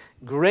 loving,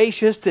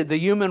 gracious to the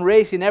human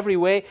race in every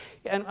way.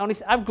 And he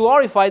said, I've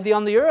glorified thee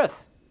on the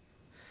earth.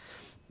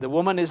 The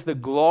woman is the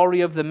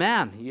glory of the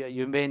man.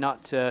 You may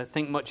not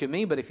think much of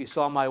me, but if you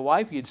saw my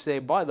wife, you'd say,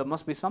 boy, there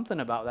must be something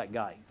about that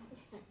guy.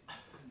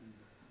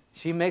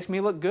 She makes me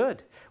look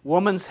good.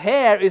 Woman's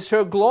hair is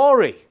her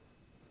glory.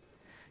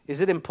 Is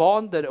it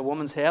important that a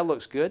woman's hair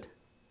looks good?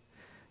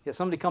 If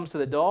somebody comes to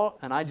the door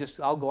and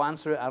I'll go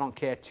answer it. I don't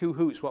care two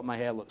hoots what my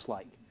hair looks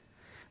like.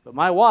 But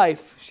my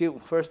wife,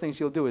 first thing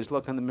she'll do is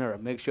look in the mirror,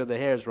 make sure the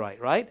hair's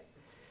right?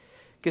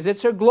 Because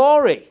it's her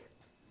glory.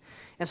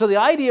 And so the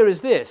idea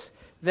is this,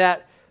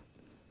 that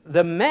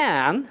the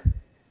man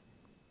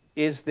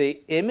is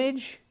the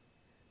image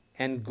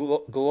and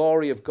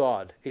glory of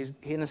God.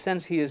 In a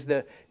sense, he is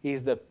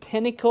the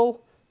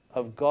pinnacle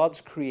of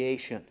God's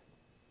creation.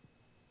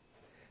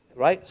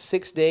 Right?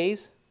 6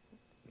 days,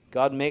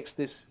 God makes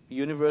this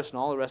universe and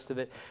all the rest of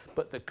it.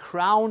 But the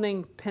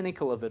crowning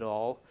pinnacle of it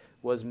all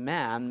was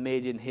man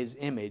made in his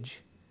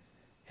image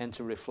and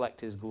to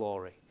reflect his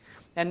glory.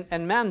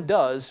 And man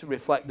does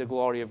reflect the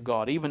glory of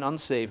God. Even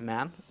unsaved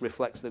man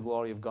reflects the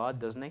glory of God,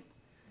 doesn't he?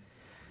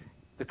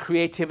 The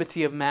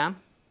creativity of man.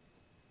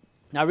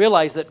 Now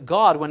realize that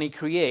God, when he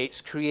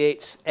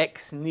creates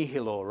ex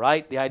nihilo,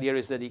 right? The idea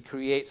is that he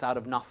creates out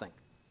of nothing.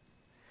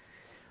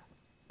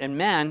 And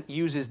man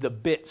uses the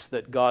bits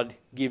that God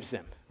gives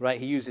him, right?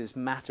 He uses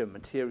matter,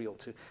 material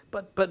to.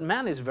 But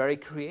man is very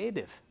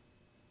creative.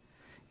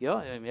 You know,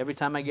 every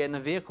time I get in a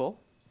vehicle,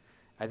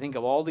 I think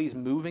of all these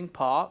moving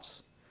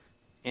parts,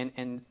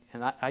 and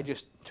I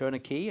just turn a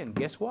key, and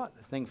guess what?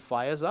 The thing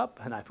fires up,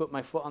 and I put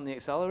my foot on the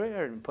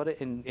accelerator and put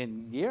it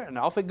in gear, and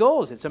off it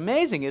goes. It's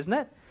amazing, isn't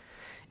it?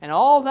 And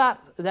all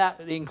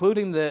that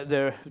including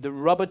the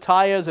rubber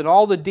tires and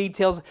all the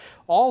details,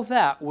 all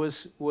that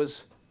was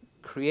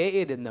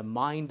created in the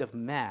mind of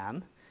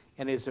man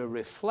and is a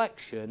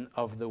reflection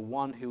of the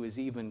one who is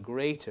even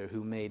greater,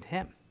 who made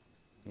him.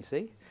 You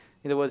see?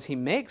 In other words, he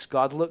makes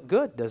God look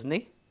good, doesn't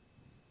he?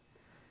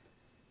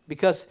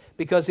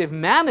 Because if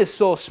man is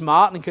so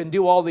smart and can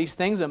do all these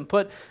things and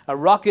put a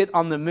rocket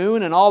on the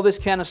moon and all this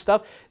kind of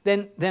stuff,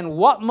 then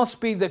what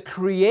must be the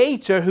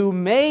creator who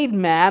made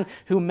man,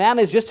 who man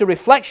is just a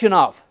reflection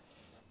of,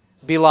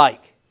 be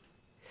like?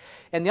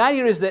 And the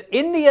idea is that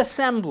in the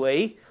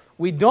assembly,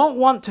 we don't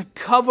want to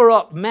cover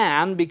up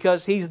man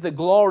because he's the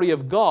glory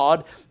of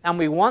God, and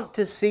we want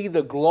to see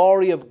the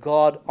glory of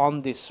God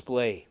on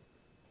display.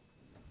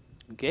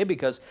 Okay,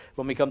 because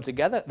when we come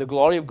together, the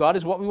glory of God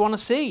is what we want to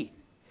see.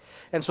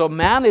 And so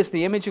man is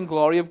the image and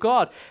glory of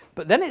God.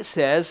 But then it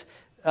says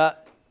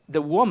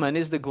the woman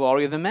is the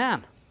glory of the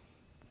man.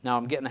 Now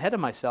I'm getting ahead of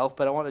myself,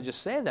 but I want to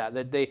just say that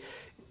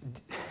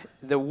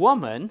the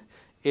woman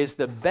is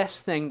the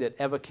best thing that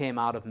ever came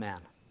out of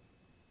man.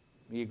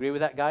 You agree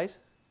with that, guys?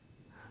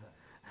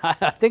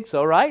 I think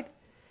so, right?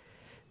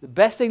 The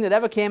best thing that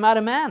ever came out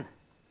of man.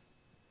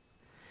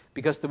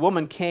 Because the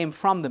woman came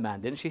from the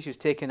man, didn't she? She was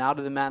taken out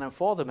of the man and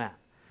for the man.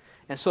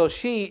 And so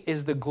she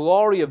is the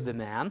glory of the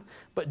man.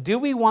 But do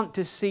we want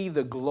to see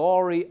the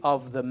glory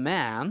of the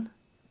man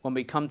when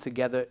we come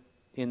together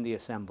in the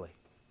assembly?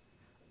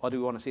 Or do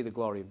we want to see the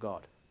glory of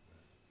God?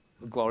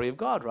 The glory of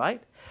God,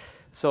 right?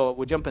 So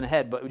we're jumping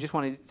ahead, but we just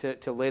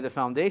wanted to lay the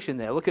foundation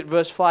there. Look at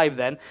verse 5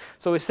 then.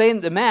 So we're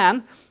saying the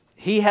man,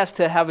 he has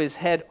to have his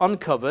head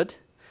uncovered.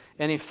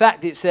 And in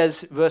fact, it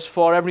says, verse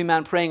 4, every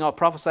man praying or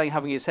prophesying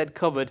having his head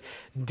covered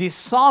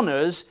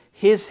dishonors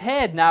his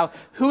head. Now,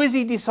 who is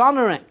he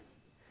dishonoring?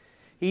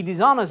 He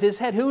dishonors his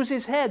head. Who's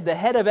his head? The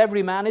head of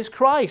every man is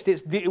Christ.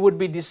 It would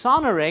be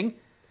dishonoring.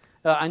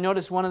 I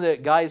noticed one of the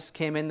guys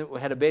came in that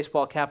had a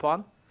baseball cap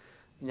on.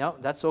 You know,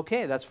 that's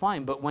okay. That's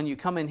fine. But when you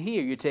come in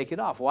here, you take it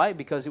off. Why?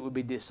 Because it would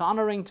be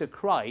dishonoring to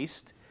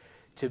Christ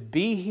to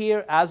be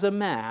here as a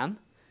man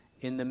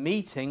in the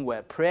meeting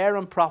where prayer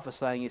and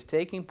prophesying is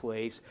taking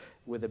place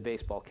with a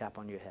baseball cap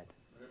on your head.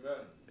 Amen.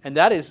 And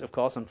that is, of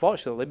course,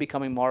 unfortunately,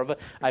 becoming more of a...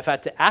 I've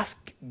had to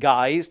ask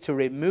guys to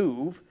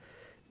remove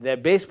their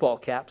baseball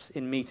caps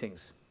in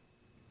meetings.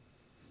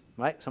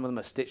 Right? Some of them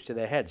are stitched to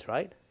their heads,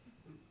 right?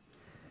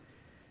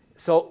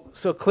 So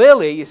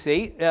clearly, you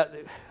see,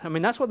 I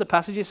mean, that's what the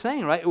passage is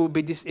saying, right? You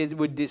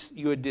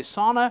would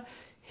dishonor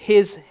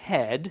his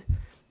head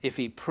if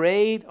he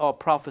prayed or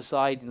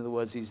prophesied. In other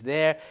words, he's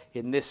there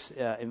in this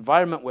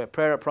environment where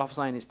prayer or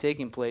prophesying is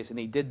taking place, and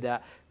he did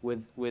that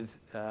with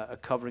a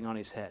covering on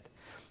his head.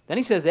 Then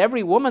he says,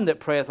 every woman that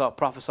prayeth or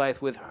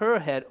prophesieth with her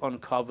head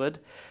uncovered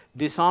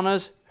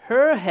dishonors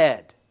her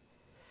head.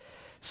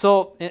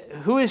 So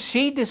who is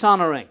she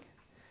dishonoring?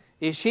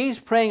 If she's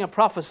praying or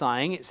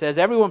prophesying, it says,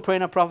 everyone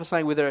praying or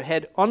prophesying with her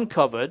head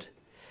uncovered,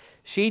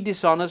 she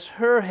dishonors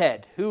her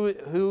head. Who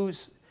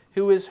is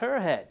her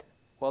head?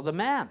 Well, the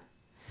man.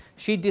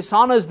 She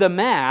dishonors the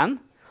man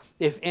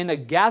if in a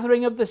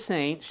gathering of the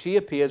saints she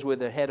appears with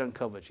her head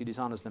uncovered. She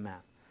dishonors the man.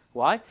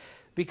 Why?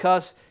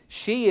 Because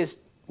she is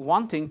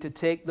wanting to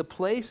take the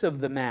place of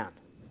the man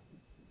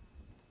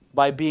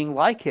by being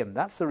like him.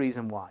 That's the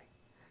reason why.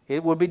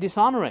 It would be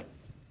dishonoring.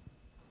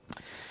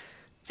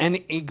 And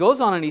he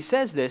goes on and he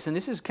says this, and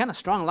this is kind of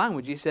strong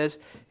language. He says,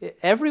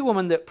 every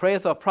woman that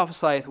prayeth or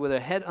prophesieth with her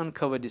head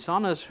uncovered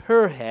dishonors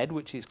her head,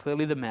 which is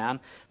clearly the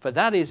man, for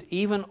that is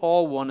even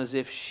all one as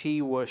if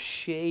she were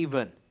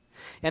shaven.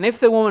 And if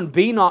the woman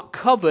be not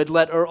covered,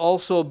 let her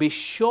also be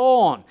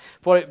shorn.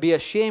 For it be a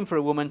shame for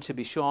a woman to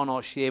be shorn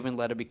or shaven,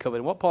 let her be covered.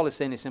 And what Paul is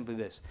saying is simply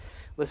this.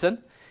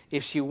 Listen,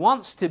 if she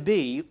wants to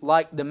be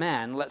like the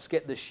man, let's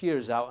get the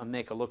shears out and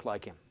make her look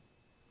like him.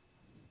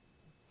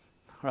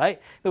 Right?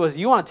 In other words,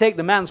 you want to take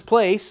the man's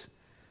place,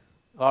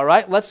 all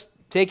right, let's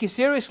take you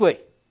seriously.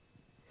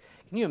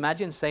 Can you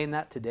imagine saying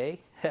that today?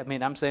 I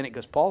mean, I'm saying it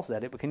because Paul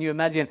said it, but can you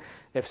imagine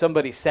if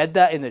somebody said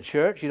that in the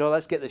church, you know,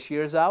 let's get the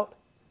shears out?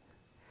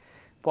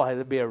 Boy,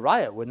 there'd be a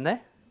riot, wouldn't there?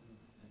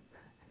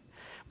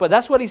 But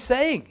that's what he's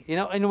saying. You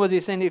know, and what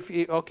he's saying,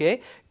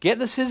 okay, get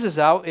the scissors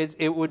out.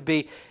 It would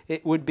be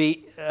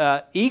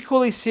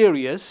equally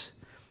serious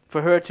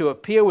for her to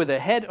appear with her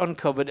head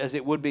uncovered as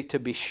it would be to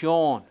be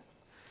shorn.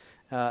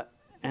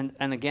 And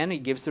again, he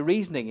gives the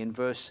reasoning in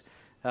verse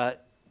 8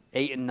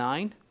 and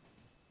 9.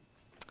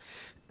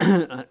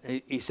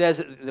 He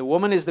says, the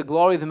woman is the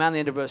glory of the man, the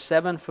end of verse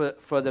 7.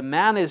 For the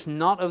man is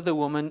not of the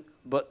woman,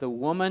 but the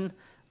woman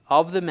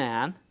of the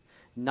man.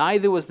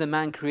 Neither was the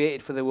man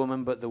created for the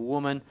woman, but the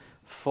woman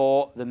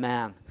for the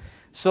man.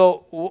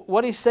 So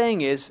what he's saying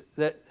is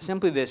that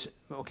simply this,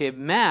 okay,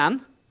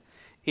 man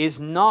is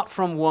not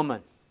from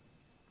woman.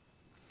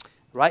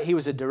 Right? He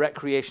was a direct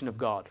creation of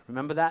God.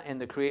 Remember that?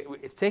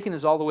 It's taken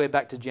us all the way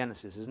back to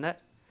Genesis, isn't it?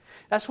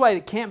 That's why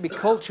it can't be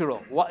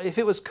cultural. If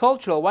it was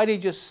cultural, why did he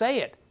just say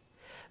it?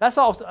 That's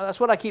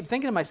what I keep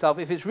thinking to myself.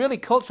 If it's really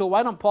cultural,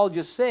 why don't Paul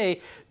just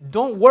say,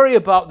 don't worry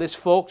about this,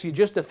 folks, you're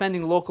just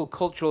offending local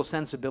cultural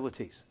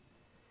sensibilities?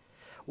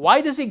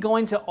 Why does he go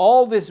into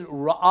all this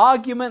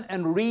argument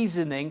and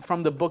reasoning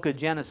from the book of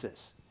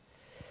Genesis?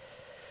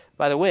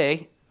 By the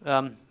way,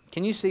 can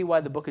you see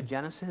why the book of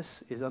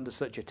Genesis is under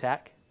such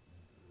attack?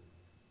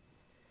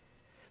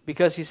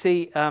 Because you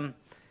see,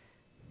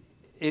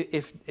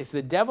 if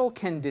the devil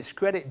can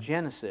discredit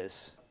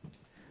Genesis,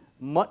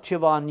 much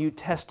of our New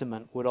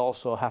Testament would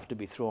also have to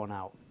be thrown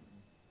out.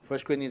 1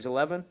 Corinthians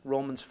 11,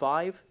 Romans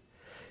 5,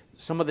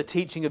 some of the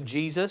teaching of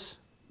Jesus,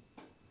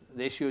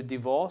 the issue of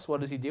divorce,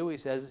 what does he do? He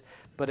says,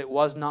 but it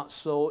was not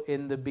so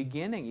in the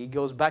beginning. He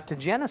goes back to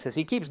Genesis.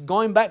 He keeps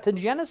going back to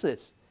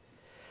Genesis.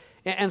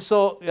 And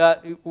so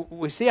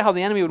we see how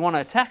the enemy would want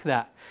to attack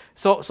that.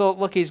 So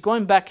look, he's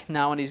going back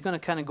now, and he's going to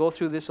kind of go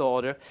through this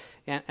order.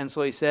 And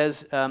so he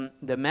says,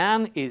 the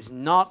man is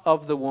not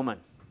of the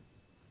woman.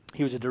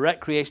 He was a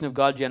direct creation of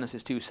God,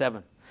 Genesis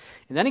 2:7.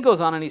 And then he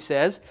goes on and he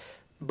says,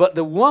 but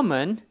the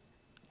woman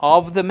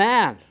of the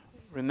man.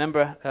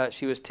 Remember,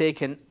 she was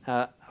taken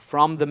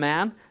from the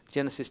man,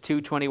 Genesis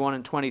 2:21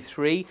 and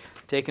 23,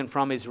 taken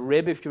from his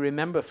rib, if you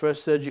remember,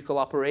 first surgical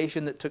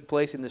operation that took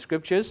place in the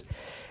Scriptures.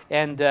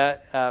 And,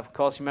 of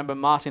course, you remember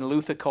Martin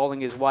Luther calling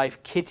his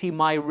wife Kitty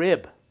my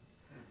rib.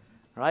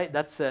 Right?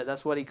 That's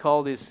what he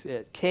called his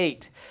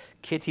Kate,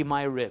 Kitty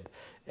my rib.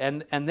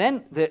 And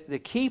then the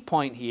key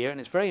point here, and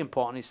it's very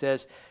important, he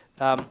says,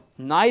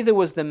 neither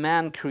was the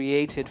man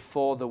created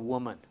for the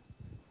woman.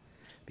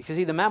 Because,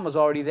 see, the man was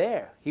already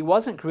there. He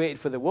wasn't created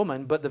for the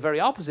woman, but the very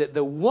opposite.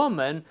 The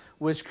woman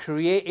was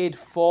created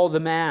for the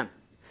man.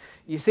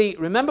 You see,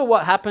 remember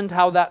what happened,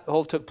 how that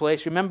all took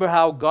place? Remember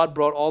how God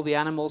brought all the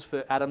animals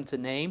for Adam to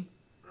name?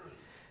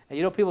 And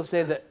you know, people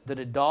say that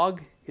a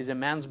dog is a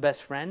man's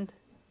best friend.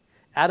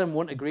 Adam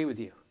wouldn't agree with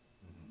you.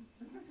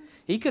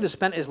 He could have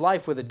spent his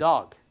life with a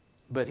dog,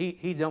 but he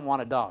didn't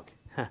want a dog.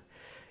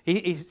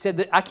 He said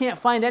that I can't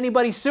find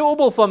anybody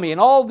suitable for me.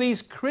 And all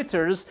these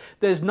critters,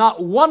 there's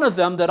not one of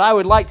them that I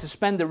would like to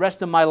spend the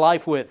rest of my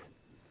life with.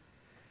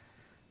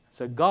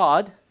 So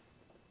God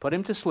put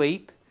him to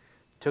sleep,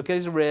 took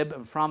his rib,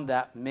 and from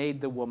that made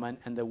the woman.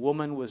 And the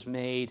woman was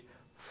made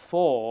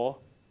for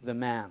the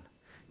man,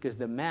 because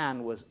the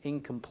man was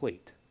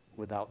incomplete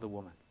without the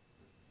woman.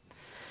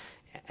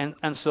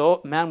 And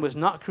so man was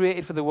not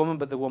created for the woman,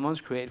 but the woman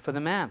was created for the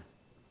man.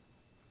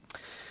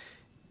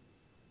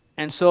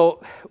 And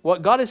so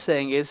what God is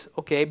saying is,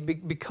 okay,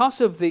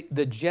 because of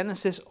the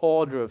Genesis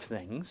order of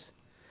things,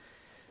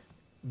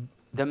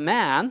 the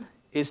man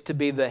is to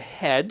be the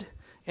head,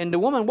 and the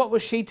woman, what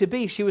was she to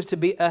be? She was to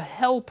be a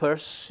helper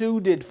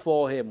suited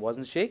for him,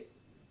 wasn't she?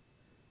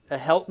 A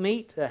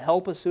helpmeet, a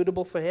helper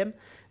suitable for him.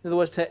 In other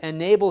words, to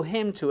enable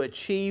him to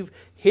achieve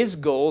his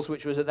goals,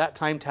 which was at that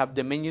time to have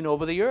dominion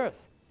over the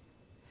earth.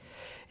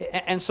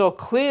 And so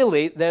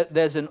clearly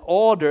there's an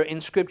order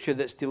in Scripture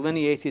that's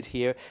delineated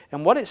here.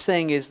 And what it's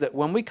saying is that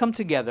when we come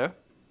together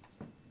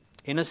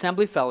in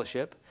assembly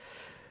fellowship,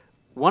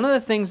 one of the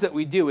things that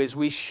we do is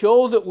we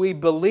show that we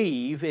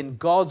believe in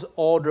God's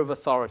order of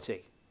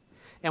authority.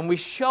 And we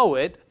show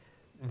it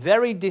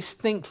very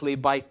distinctly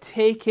by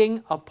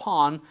taking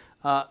upon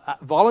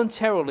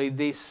voluntarily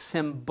the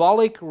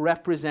symbolic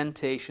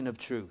representation of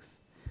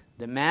truth.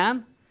 The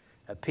man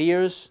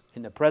appears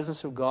in the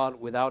presence of God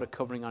without a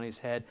covering on his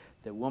head.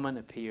 The woman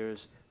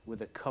appears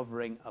with a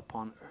covering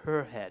upon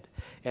her head.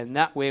 And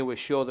that way we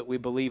show that we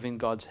believe in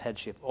God's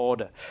headship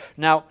order.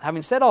 Now,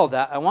 having said all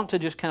that, I want to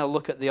just kind of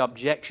look at the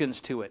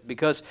objections to it.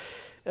 Because,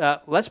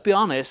 let's be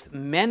honest,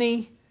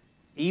 many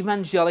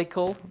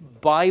evangelical,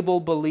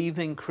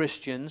 Bible-believing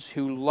Christians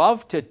who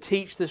love to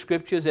teach the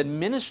Scriptures and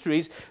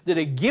ministries that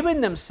are giving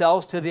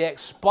themselves to the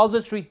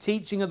expository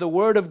teaching of the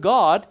Word of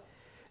God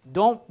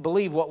don't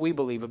believe what we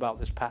believe about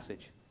this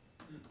passage.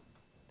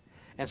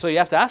 And so you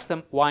have to ask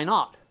them, why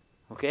not?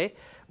 Okay?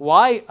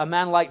 Why a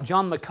man like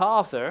John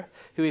MacArthur,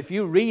 who if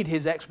you read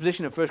his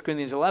exposition of 1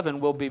 Corinthians 11,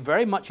 will be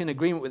very much in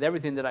agreement with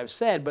everything that I've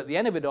said, but at the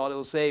end of it all,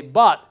 he'll say,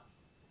 but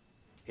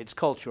it's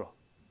cultural.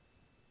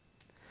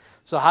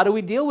 So how do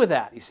we deal with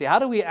that? You see, how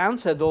do we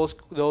answer those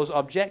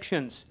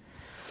objections?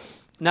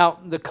 Now,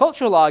 the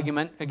cultural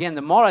argument, again,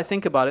 the more I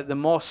think about it, the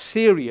more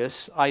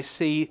serious I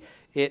see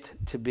it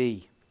to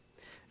be.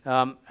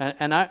 I'm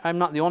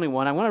not the only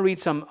one. I want to read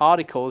some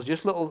articles,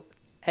 just little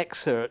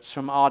excerpts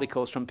from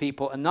articles from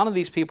people, and none of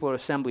these people are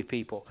assembly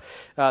people.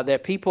 They're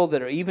people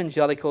that are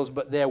evangelicals,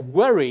 but they're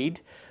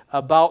worried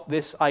about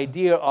this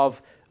idea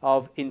of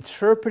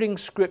interpreting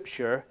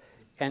Scripture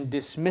and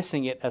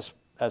dismissing it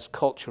as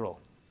cultural.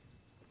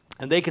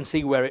 And they can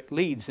see where it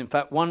leads. In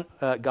fact, one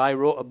guy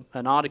wrote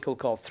an article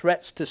called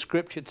Threats to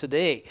Scripture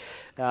Today.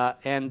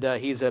 And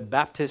he's a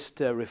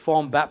Baptist,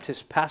 Reformed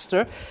Baptist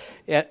pastor.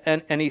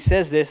 And he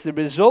says this: the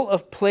result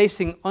of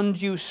placing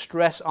undue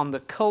stress on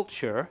the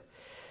culture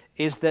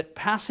is that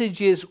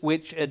passages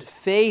which at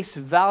face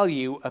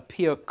value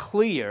appear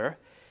clear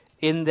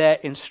in their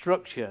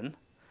instruction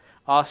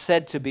are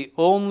said to be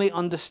only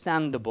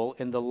understandable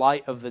in the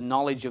light of the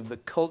knowledge of the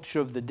culture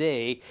of the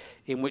day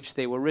in which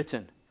they were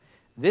written.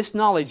 This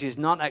knowledge is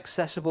not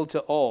accessible to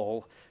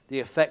all. The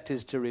effect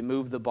is to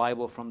remove the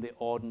Bible from the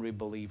ordinary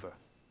believer.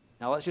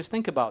 Now let's just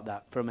think about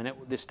that for a minute,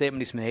 this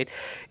statement he's made.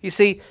 You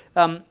see,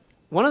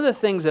 one of the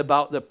things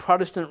about the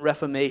Protestant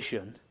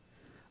Reformation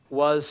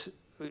was,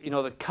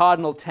 the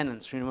cardinal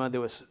tenets. Remember,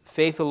 there was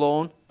faith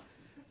alone,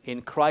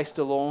 in Christ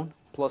alone,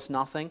 plus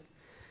nothing.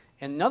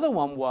 Another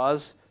one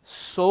was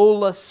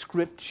sola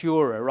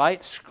scriptura,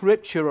 right?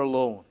 Scripture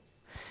alone.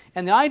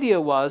 And the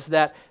idea was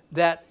that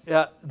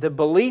the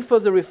belief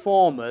of the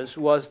Reformers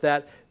was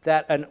that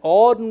an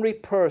ordinary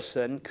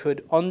person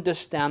could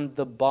understand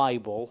the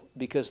Bible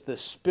because the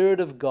Spirit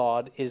of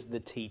God is the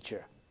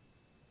teacher.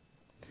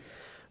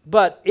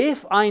 But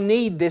if I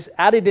need this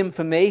added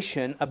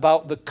information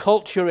about the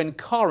culture in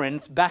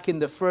Corinth back in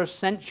the first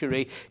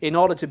century in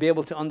order to be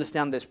able to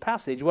understand this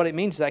passage, what it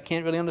means is I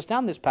can't really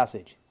understand this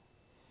passage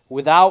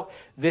without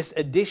this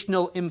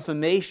additional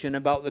information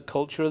about the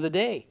culture of the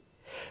day.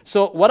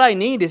 So what I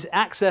need is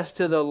access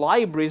to the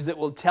libraries that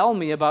will tell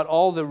me about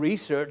all the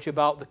research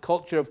about the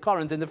culture of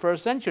Corinth in the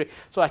first century.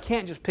 So I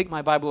can't just pick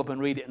my Bible up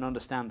and read it and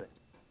understand it.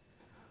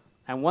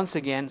 And once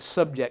again,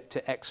 subject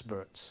to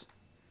experts.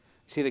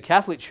 See, the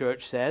Catholic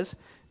Church says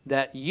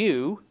that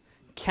you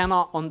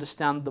cannot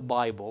understand the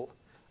Bible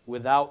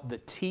without the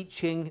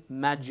teaching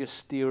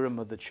magisterium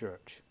of the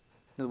church.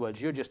 In other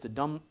words, you're just a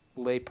dumb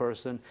lay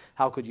person.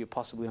 How could you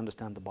possibly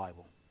understand the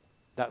Bible?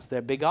 That's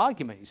their big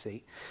argument, you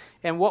see.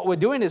 And what we're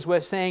doing is we're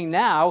saying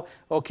now,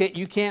 okay,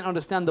 you can't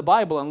understand the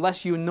Bible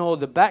unless you know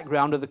the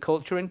background of the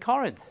culture in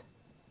Corinth.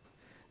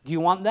 Do you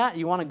want that?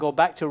 You want to go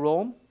back to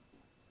Rome?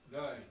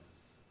 No.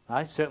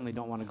 I certainly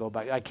don't want to go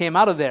back. I came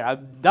out of there.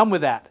 I'm done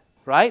with that,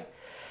 right?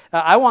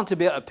 I want to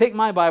be able to pick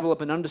my Bible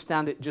up and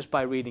understand it just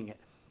by reading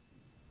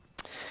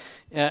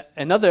it.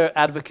 Another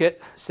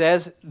advocate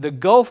says the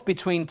gulf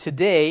between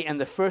today and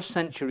the first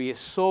century is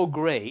so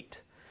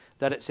great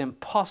that it's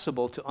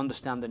impossible to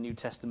understand the New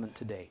Testament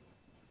today.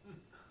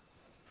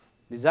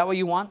 Is that what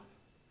you want?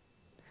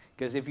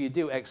 Because if you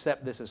do,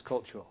 accept this as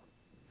cultural.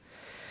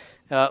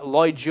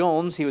 Lloyd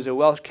Jones, he was a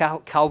Welsh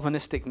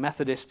Calvinistic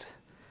Methodist,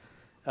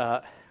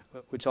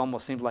 which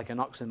almost seems like an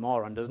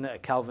oxymoron, doesn't it? A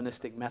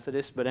Calvinistic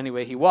Methodist. But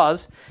anyway, he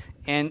was.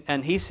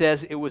 And he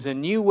says it was a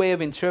new way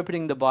of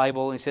interpreting the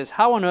Bible. And he says,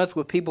 how on earth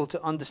were people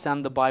to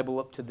understand the Bible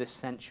up to this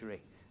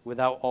century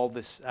without all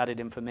this added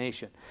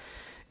information?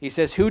 He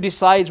says, who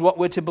decides what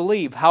we're to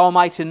believe? How am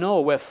I to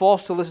know? We're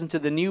forced to listen to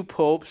the new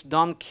popes,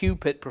 Don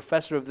Cupid,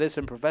 professor of this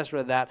and professor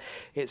of that.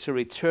 It's a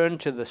return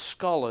to the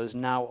scholars,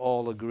 now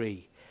all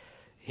agree.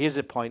 Here's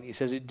a point. He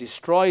says, it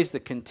destroys the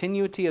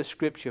continuity of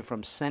Scripture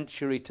from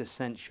century to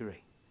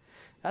century.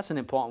 That's an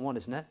important one,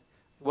 isn't it?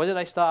 What did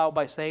I start out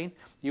by saying?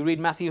 You read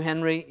Matthew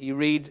Henry, you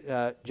read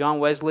John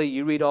Wesley,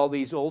 you read all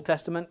these Old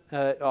Testament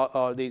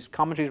or these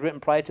commentaries written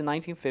prior to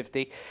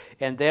 1950,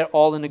 and they're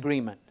all in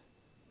agreement.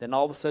 Then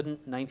all of a sudden,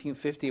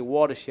 1950, a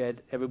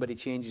watershed, everybody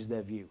changes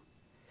their view.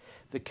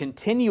 The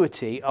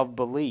continuity of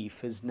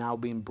belief has now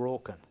been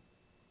broken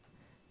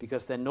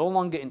because they're no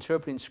longer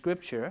interpreting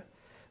Scripture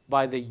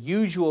by the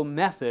usual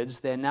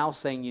methods. They're now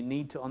saying you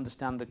need to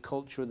understand the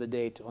culture of the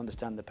day to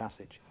understand the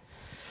passage.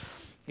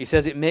 He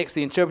says it makes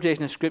the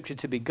interpretation of Scripture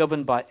to be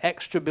governed by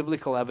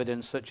extra-biblical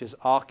evidence such as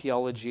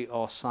archaeology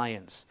or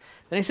science.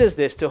 Then he says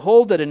this, to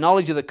hold that a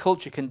knowledge of the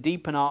culture can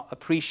deepen our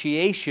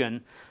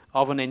appreciation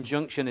of an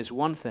injunction is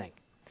one thing.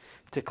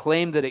 To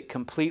claim that it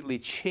completely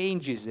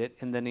changes it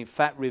and then in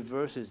fact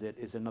reverses it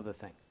is another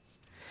thing.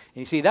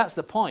 And you see, that's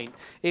the point.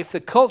 If the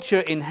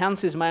culture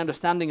enhances my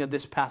understanding of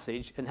this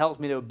passage and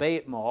helps me to obey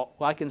it more,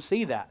 well, I can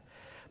see that.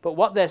 But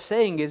what they're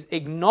saying is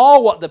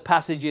ignore what the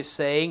passage is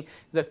saying.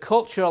 The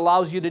culture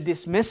allows you to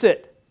dismiss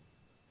it.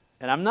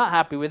 And I'm not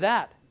happy with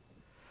that.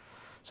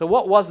 So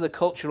what was the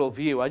cultural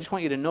view? I just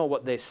want you to know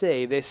what they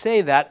say. They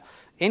say that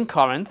in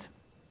Corinth,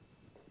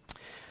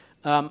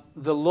 the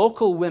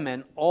local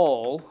women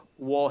all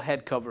wore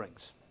head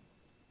coverings.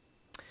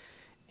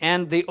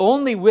 And the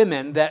only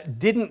women that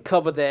didn't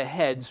cover their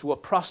heads were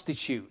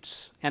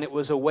prostitutes. And it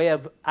was a way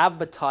of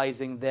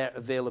advertising their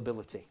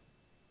availability.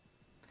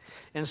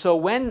 And so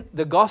when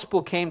the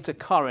gospel came to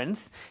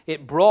Corinth,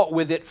 it brought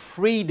with it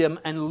freedom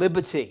and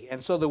liberty.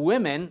 And so the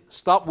women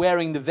stopped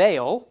wearing the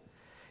veil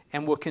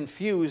and were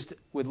confused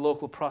with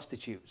local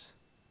prostitutes.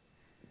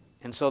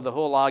 And so the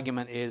whole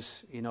argument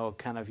is,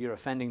 kind of you're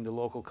offending the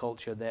local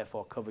culture,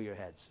 therefore cover your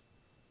heads.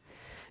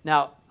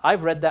 Now,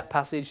 I've read that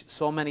passage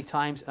so many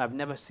times, and I've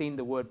never seen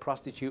the word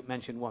prostitute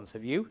mentioned once.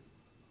 Have you?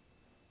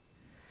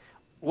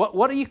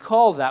 What do you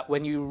call that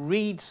when you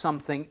read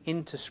something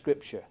into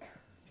Scripture?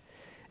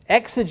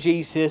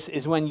 Exegesis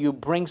is when you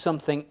bring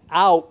something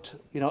out,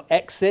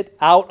 exit,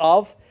 out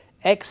of.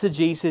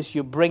 Exegesis,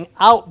 you bring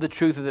out the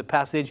truth of the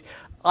passage.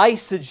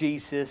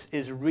 Eisegesis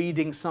is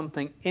reading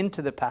something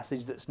into the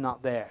passage that's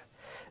not there.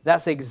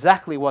 That's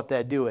exactly what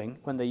they're doing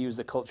when they use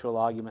the cultural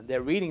argument.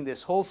 They're reading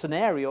this whole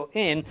scenario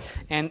in,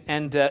 and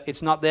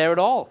it's not there at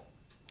all.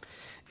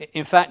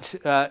 In fact,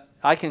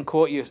 I can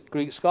quote you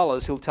Greek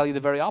scholars who'll tell you the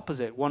very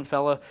opposite. One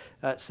fellow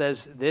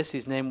says this.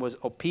 His name was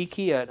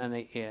Opiki,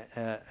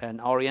 an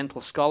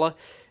Oriental scholar.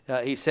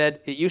 He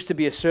said, it used to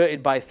be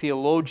asserted by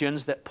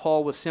theologians that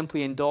Paul was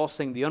simply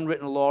endorsing the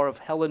unwritten law of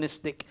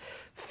Hellenistic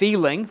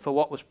feeling for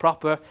what was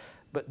proper,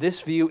 but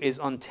this view is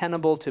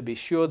untenable. To be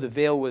sure, the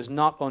veil was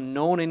not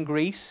unknown in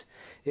Greece.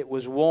 It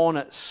was worn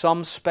at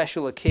some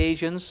special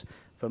occasions,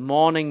 for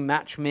mourning,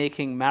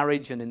 matchmaking,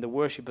 marriage, and in the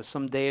worship of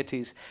some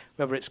deities.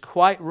 However, it's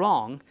quite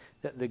wrong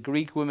that the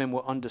Greek women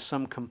were under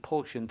some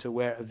compulsion to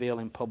wear a veil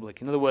in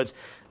public. In other words,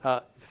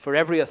 for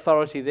every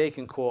authority they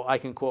can quote, I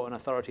can quote an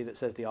authority that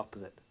says the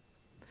opposite.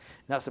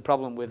 And that's the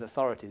problem with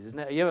authorities, isn't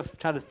it? You ever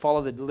try to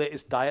follow the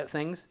latest diet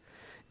things?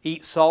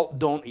 Eat salt,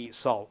 don't eat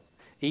salt.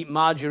 Eat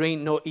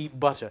margarine, no, eat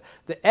butter.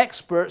 The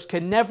experts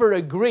can never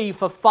agree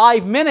for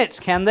 5 minutes,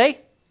 can they?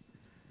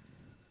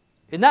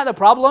 Isn't that the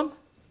problem?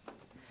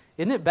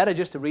 Isn't it better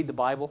just to read the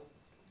Bible?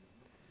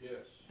 Yes.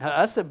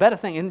 That's the better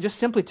thing. And just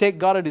simply take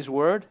God at His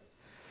word.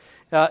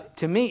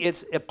 To me,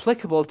 it's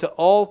applicable to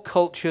all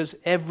cultures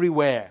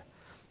everywhere.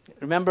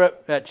 Remember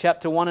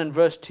chapter 1 and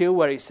verse 2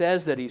 where he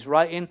says that he's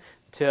writing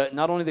to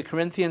not only the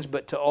Corinthians,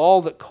 but to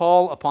all that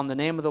call upon the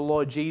name of the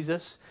Lord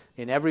Jesus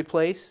in every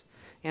place.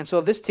 And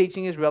so this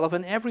teaching is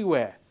relevant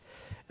everywhere.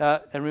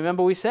 And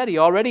remember we said he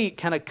already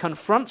kind of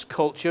confronts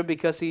culture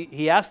because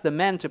he asked the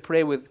men to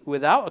pray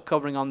without a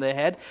covering on their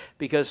head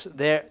because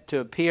they're to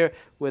appear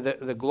with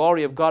the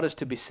glory of God is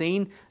to be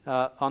seen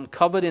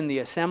uncovered in the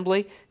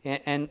assembly.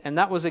 And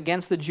that was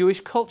against the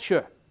Jewish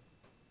culture.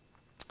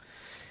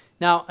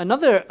 Now,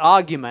 another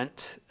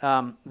argument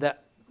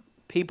that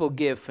people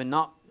give for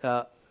not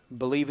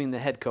believing the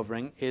head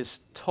covering is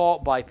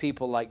taught by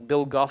people like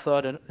Bill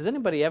Gothard. And does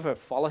anybody ever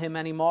follow him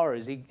anymore, or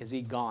is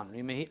he gone?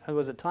 I mean, there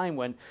was a time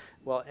when,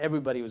 well,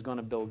 everybody was going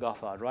to Bill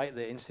Gothard, right?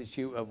 The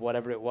Institute of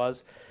whatever it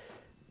was.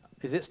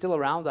 Is it still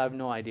around? I have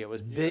no idea. It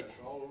was big. It's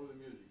all over the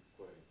music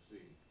scene.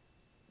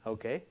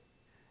 Okay.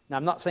 Now,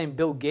 I'm not saying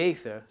Bill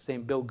Gaither, I'm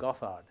saying Bill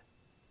Gothard.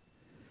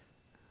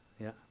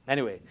 Yeah.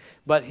 Anyway,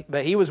 but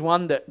he was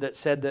one that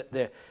said that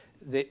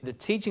the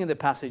teaching of the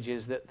passage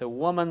is that the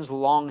woman's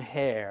long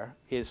hair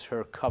is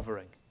her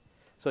covering.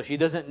 So she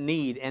doesn't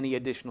need any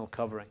additional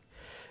covering.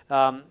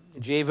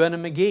 J.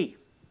 Vernon McGee,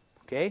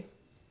 okay?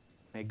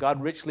 May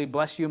God richly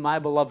bless you, my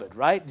beloved,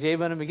 right? J.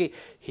 Vernon McGee.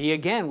 He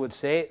again would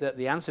say that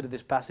the answer to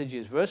this passage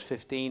is verse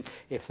 15.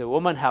 If the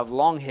woman have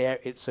long hair,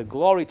 it's a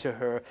glory to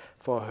her,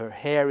 for her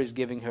hair is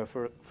giving her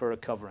for a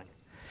covering.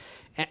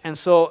 And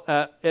so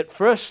at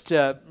first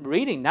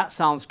reading, that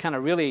sounds kind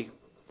of really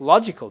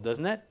logical,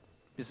 doesn't it?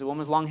 It's the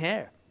woman's long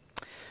hair.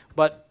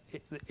 But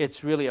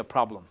it's really a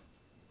problem.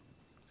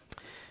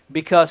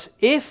 Because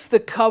if the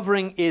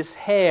covering is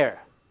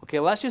hair, okay,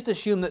 let's just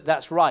assume that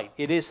that's right.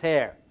 It is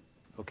hair,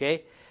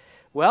 okay?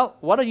 Well,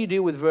 what do you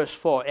do with verse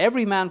 4?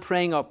 Every man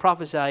praying or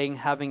prophesying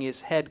having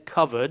his head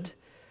covered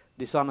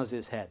dishonors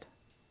his head.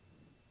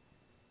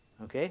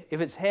 Okay?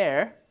 If it's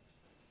hair,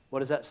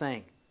 what is that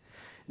saying?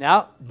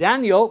 Now,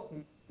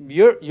 Daniel,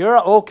 you're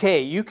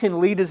okay. You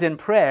can lead us in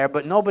prayer,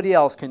 but nobody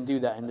else can do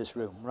that in this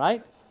room,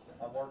 right?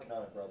 I'm working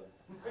on it,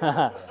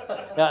 brother.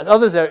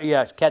 Others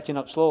are, catching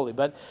up slowly.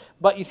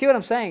 But you see what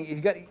I'm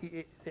saying?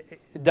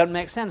 It doesn't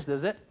make sense,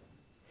 does it?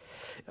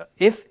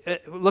 If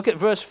look at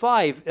verse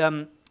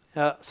 5.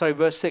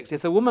 Verse 6.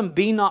 If the woman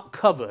be not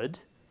covered,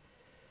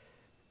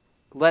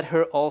 let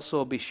her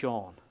also be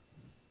shorn.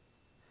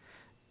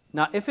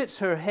 Now, if it's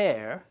her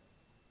hair,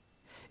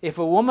 if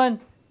a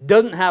woman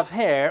doesn't have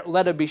hair,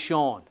 let her be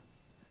shorn.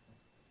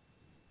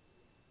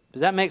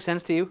 Does that make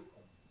sense to you?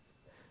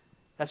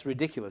 That's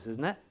ridiculous,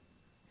 isn't it?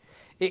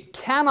 It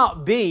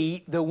cannot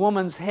be the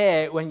woman's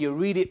hair when you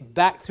read it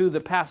back through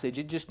the passage.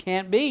 It just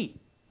can't be.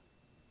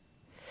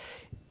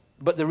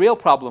 But the real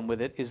problem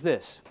with it is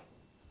this.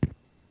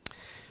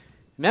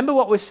 Remember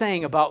what we're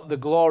saying about the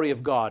glory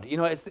of God. You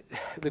know,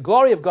 the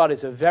glory of God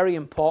is a very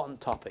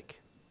important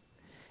topic.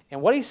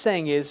 And what he's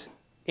saying is,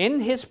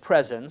 in his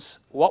presence,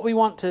 what we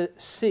want to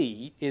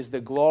see is the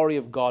glory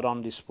of God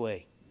on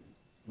display.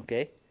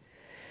 Okay?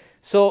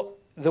 So,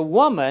 the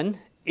woman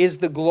is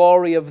the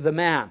glory of the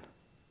man.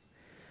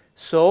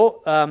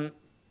 So,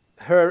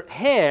 her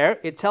hair,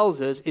 it tells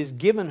us, is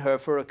given her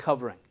for a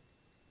covering.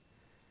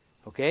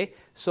 Okay?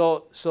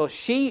 So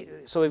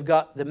we've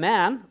got the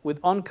man with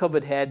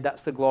uncovered head,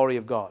 that's the glory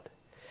of God.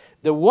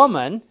 The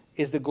woman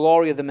is the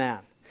glory of the man.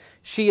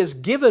 She is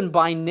given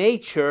by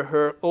nature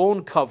her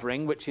own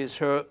covering, which is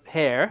her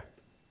hair.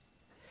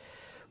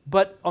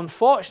 But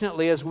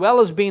unfortunately, as well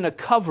as being a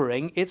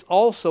covering, it's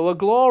also a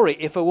glory.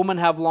 If a woman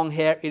have long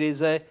hair, it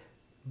is a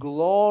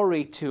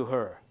glory to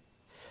her.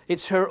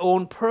 It's her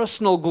own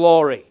personal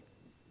glory.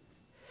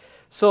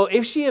 So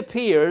if she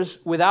appears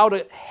without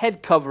a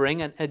head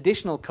covering, an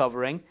additional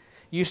covering,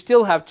 you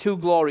still have two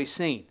glories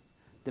seen.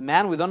 The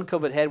man with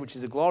uncovered head, which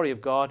is the glory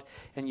of God,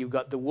 and you've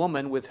got the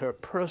woman with her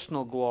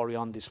personal glory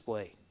on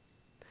display.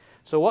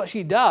 So what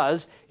she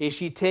does is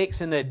she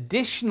takes an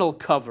additional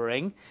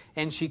covering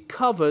and she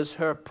covers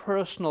her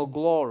personal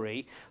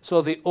glory.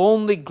 So the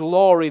only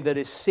glory that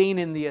is seen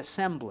in the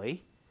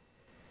assembly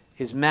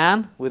is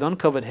man with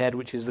uncovered head,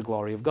 which is the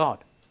glory of God.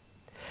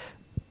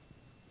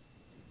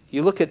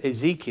 You look at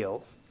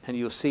Ezekiel and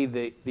you'll see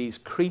these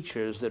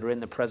creatures that are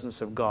in the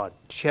presence of God.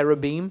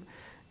 Cherubim,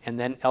 and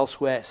then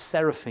elsewhere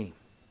seraphim.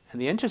 And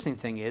the interesting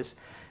thing is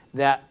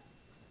that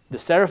the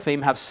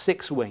seraphim have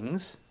 6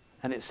 wings,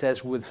 and it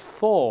says with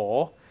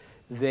 4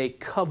 they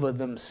cover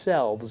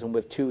themselves, and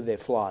with 2 they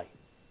fly.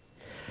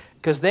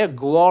 Because they're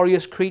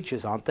glorious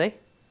creatures, aren't they?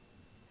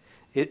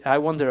 I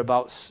wonder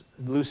about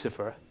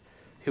Lucifer,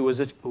 who was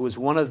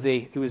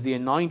the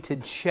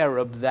anointed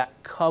cherub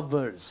that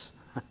covers.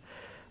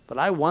 But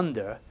I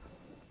wonder,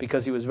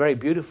 because he was very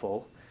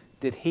beautiful,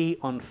 did he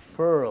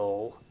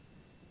unfurl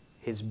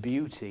his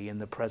beauty in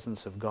the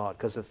presence of God?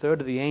 Because a third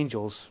of the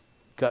angels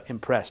got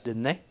impressed,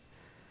 didn't they?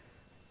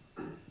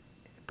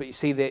 But you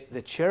see,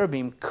 the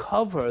cherubim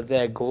cover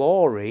their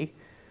glory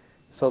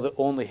so that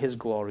only his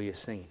glory is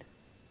seen.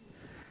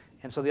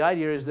 And so the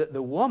idea is that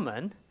the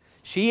woman,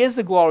 she is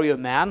the glory of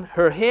man.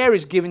 Her hair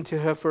is given to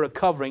her for a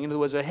covering. In other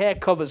words, her hair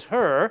covers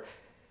her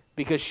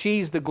because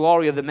she's the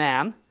glory of the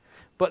man.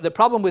 But the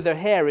problem with her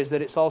hair is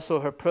that it's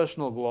also her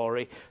personal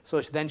glory. So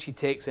then she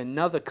takes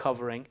another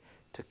covering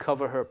to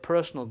cover her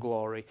personal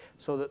glory,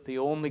 so that the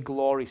only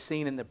glory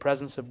seen in the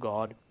presence of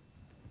God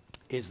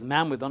is the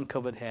man with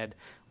uncovered head,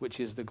 which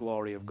is the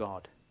glory of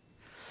God.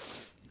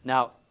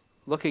 Now,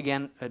 look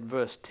again at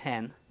verse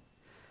 10.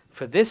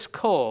 For this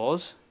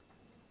cause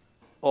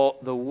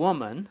ought the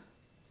woman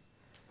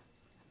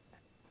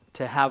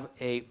to have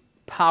a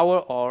power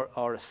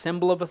or a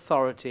symbol of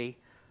authority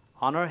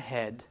on her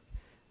head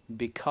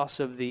because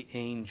of the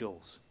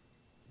angels.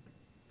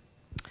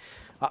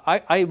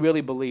 I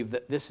really believe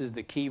that this is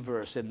the key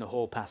verse in the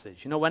whole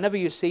passage. You know, whenever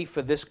you see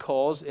for this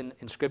cause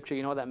in Scripture,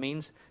 you know what that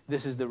means?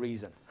 This is the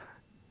reason.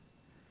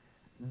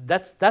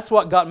 That's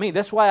what got me.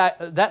 That's why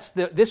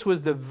this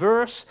was the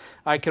verse.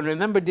 I can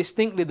remember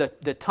distinctly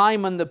the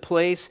time and the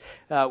place.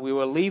 We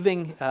were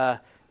leaving.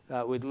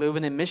 We're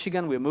living in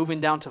Michigan. We were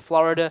moving down to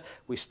Florida.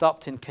 We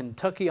stopped in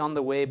Kentucky on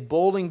the way,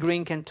 Bowling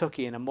Green,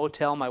 Kentucky, in a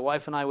motel. My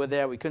wife and I were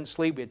there. We couldn't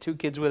sleep. We had 2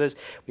 kids with us.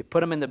 We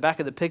put them in the back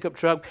of the pickup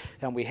truck,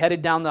 and we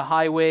headed down the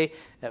highway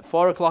at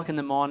 4 o'clock in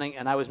the morning,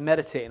 and I was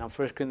meditating on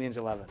 1 Corinthians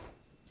 11.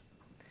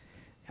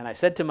 And I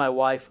said to my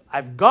wife,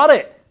 I've got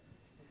it.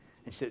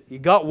 And she said, you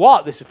got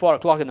what? This is 4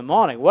 o'clock in the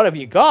morning. What have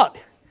you got?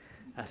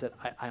 I said,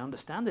 I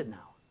understand it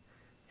now.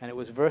 And it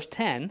was verse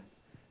 10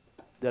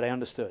 that I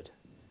understood.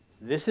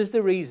 This is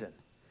the reason.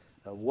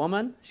 A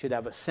woman should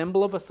have a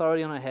symbol of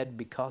authority on her head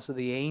because of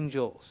the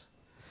angels.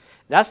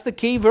 That's the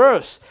key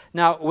verse.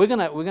 Now, we're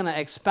gonna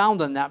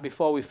expound on that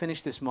before we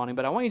finish this morning,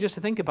 but I want you just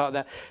to think about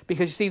that,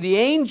 because you see, the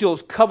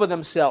angels cover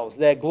themselves,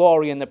 their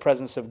glory in the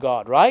presence of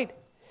God, right?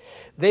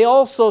 They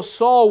also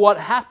saw what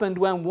happened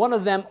when one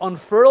of them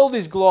unfurled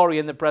his glory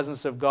in the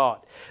presence of God.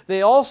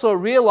 They also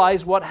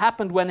realized what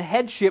happened when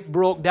headship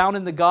broke down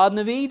in the Garden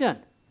of Eden.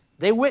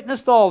 They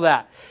witnessed all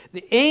that.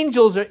 The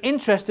angels are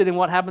interested in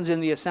what happens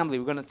in the assembly.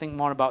 We're going to think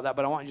more about that,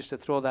 but I want just to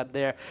throw that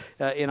there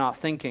in our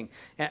thinking.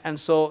 And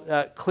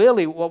so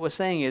clearly what we're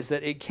saying is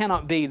that it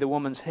cannot be the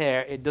woman's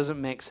hair. It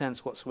doesn't make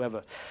sense whatsoever.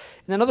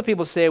 And then other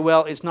people say,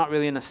 well, it's not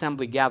really an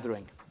assembly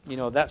gathering. You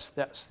know,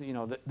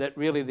 that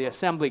really the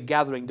assembly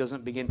gathering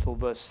doesn't begin till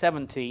verse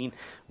 17,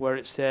 where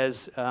it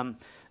says,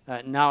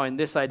 now in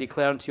this I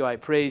declare unto you, I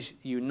praise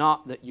you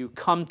not, that you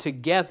come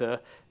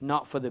together,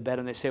 not for the bed.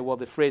 And they say, well,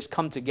 the phrase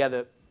come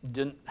together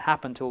didn't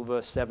happen till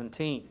verse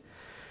 17.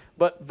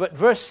 But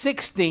verse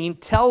 16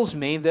 tells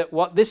me that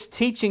what this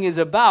teaching is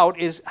about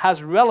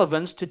has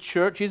relevance to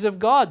churches of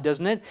God,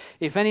 doesn't it?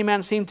 If any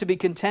man seem to be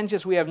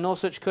contentious, we have no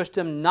such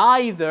custom,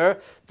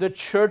 neither the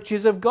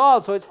churches of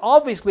God. So it's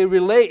obviously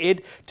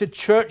related to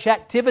church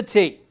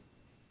activity.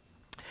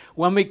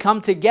 When we come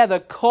together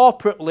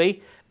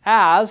corporately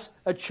as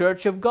a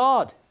church of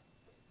God.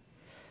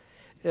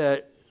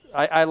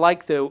 I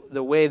like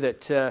the way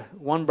that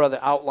one brother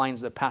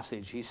outlines the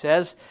passage. He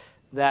says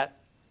that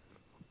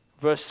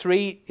verse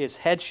 3 is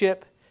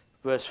headship,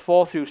 verse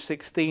 4 through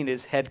 16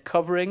 is head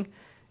covering,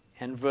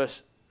 and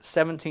verse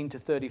 17 to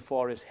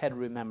 34 is head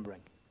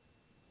remembering.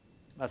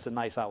 That's a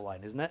nice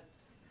outline, isn't it?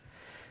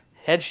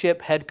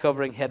 Headship, head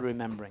covering, head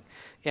remembering.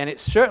 And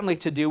it's certainly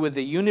to do with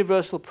the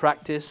universal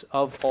practice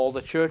of all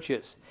the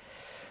churches.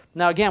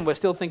 Now again, we're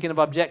still thinking of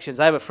objections.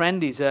 I have a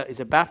friend, he's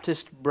a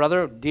Baptist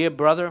brother, dear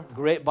brother,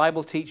 great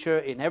Bible teacher.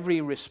 In every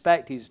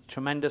respect, he's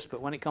tremendous,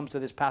 but when it comes to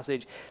this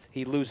passage,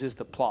 he loses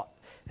the plot.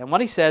 And what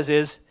he says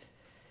is,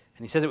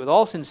 and he says it with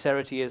all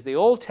sincerity, is the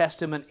Old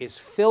Testament is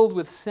filled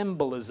with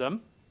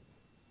symbolism,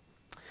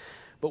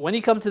 but when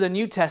you come to the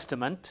New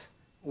Testament,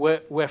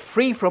 we're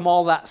free from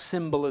all that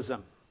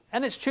symbolism.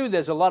 And it's true,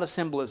 there's a lot of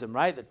symbolism,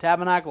 right? The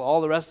tabernacle,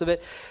 all the rest of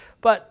it.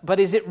 But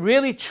is it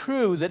really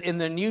true that in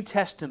the New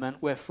Testament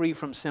we're free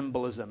from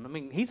symbolism? I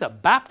mean, he's a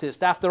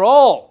Baptist after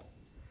all.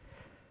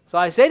 So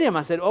I say to him,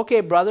 I said, okay,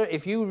 brother,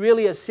 if you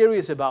really are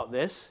serious about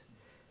this,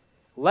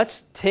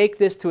 let's take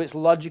this to its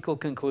logical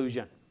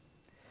conclusion.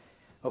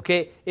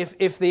 Okay,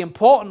 if the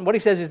important, what he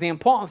says is the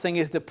important thing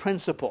is the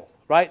principle,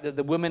 right? That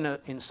the women are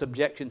in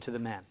subjection to the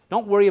man.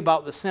 Don't worry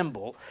about the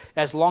symbol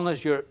as long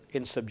as you're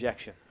in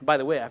subjection. And by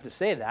the way, I have to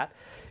say that.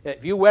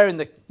 If you're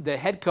wearing the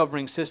head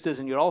covering, sisters,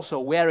 and you're also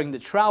wearing the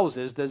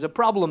trousers, there's a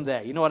problem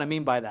there. You know what I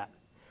mean by that?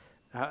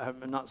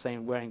 I'm not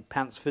saying wearing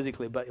pants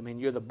physically, but I mean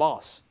you're the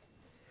boss.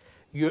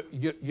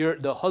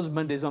 The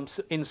husband is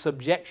in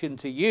subjection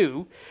to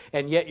you,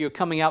 and yet you're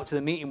coming out to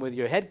the meeting with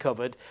your head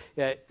covered.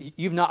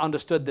 You've not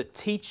understood the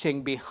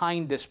teaching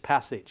behind this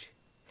passage.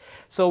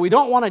 So we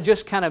don't want to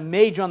just kind of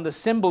major on the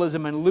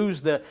symbolism and lose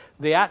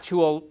the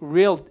actual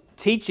real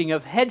teaching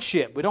of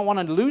headship. We don't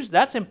want to lose,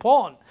 that's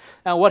important.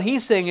 Now what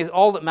he's saying is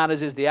all that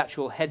matters is the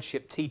actual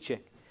headship teaching.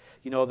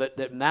 You know,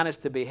 that man is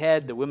to be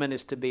head, the woman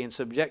is to be in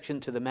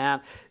subjection to the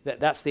man.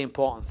 That's the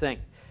important thing.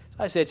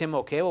 So I said to him,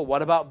 okay, well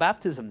what about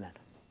baptism then?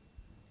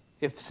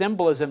 If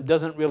symbolism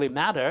doesn't really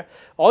matter,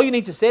 all you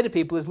need to say to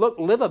people is, look,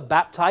 live a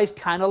baptized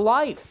kind of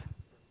life.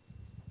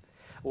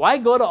 Why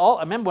go to all?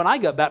 I remember when I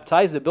got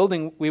baptized, the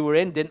building we were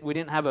in, we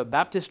didn't have a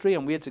baptistry,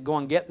 and we had to go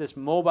and get this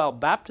mobile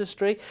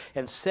baptistry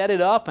and set it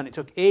up, and it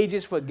took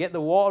ages to get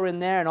the water in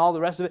there and all the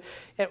rest of it.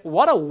 And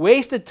what a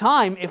waste of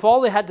time if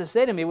all they had to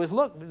say to me was,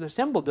 look, the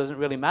symbol doesn't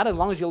really matter as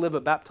long as you live a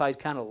baptized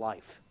kind of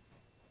life.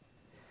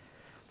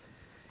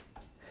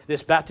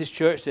 This Baptist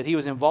church that he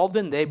was involved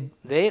in,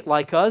 they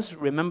like us,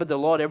 remembered the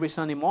Lord every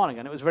Sunday morning,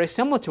 and it was very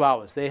similar to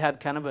ours. They had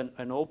kind of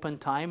an open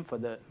time for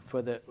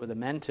the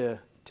men to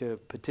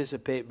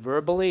participate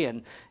verbally,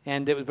 and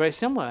it was very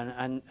similar,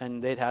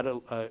 and they'd had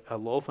a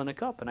loaf and a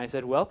cup. And I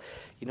said, well,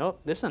 you know,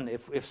 listen,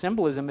 if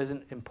symbolism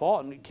isn't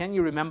important, can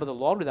you remember the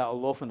Lord without a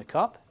loaf and a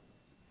cup?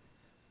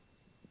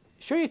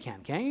 Sure you can,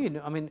 can't you?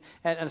 I mean,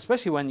 and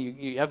especially when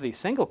you have these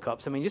single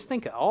cups. I mean, just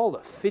think of all the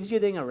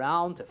fidgeting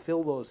around to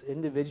fill those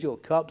individual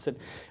cups. And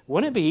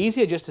wouldn't it be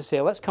easier just to say,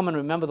 let's come and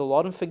remember the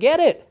Lord and forget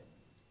it?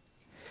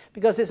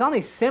 Because it's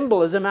only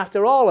symbolism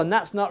after all, and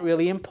that's not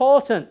really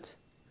important.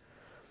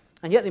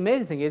 And yet the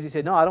amazing thing is, he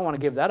said, no, I don't want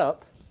to give that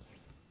up.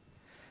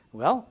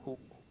 Well,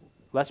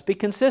 let's be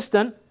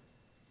consistent.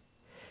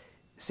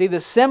 See,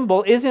 the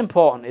symbol is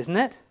important, isn't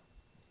it?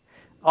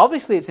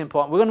 Obviously it's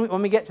important.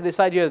 When we get to this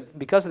idea,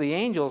 because of the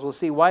angels, we'll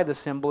see why the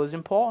symbol is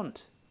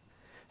important.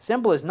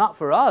 Symbol is not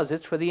for us,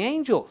 it's for the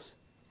angels.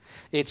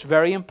 It's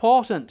very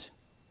important.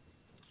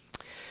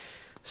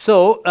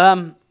 So,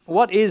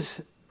 what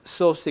is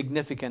so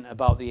significant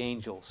about the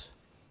angels?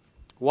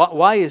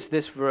 Why is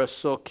this verse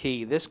so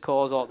key? This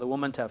calls ought the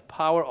woman to have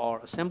power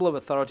or a symbol of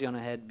authority on her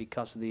head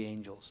because of the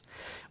angels.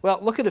 Well,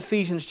 look at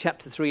Ephesians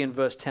chapter 3 and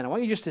verse 10. I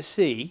want you just to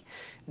see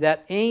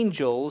that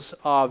angels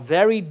are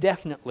very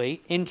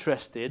definitely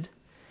interested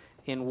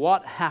in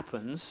what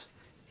happens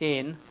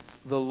in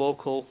the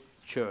local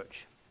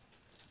church.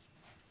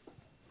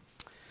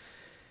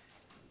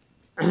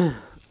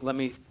 Let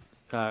me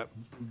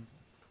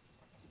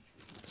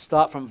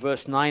start from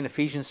verse 9,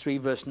 Ephesians 3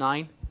 verse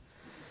 9.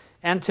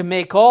 And to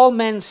make all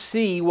men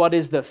see what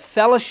is the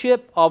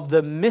fellowship of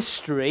the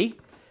mystery,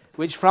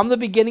 which from the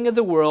beginning of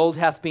the world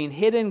hath been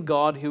hid in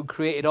God, who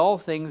created all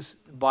things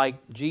by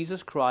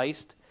Jesus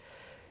Christ,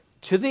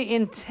 to the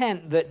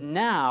intent that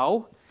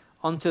now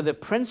unto the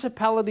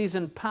principalities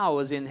and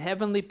powers in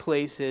heavenly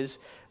places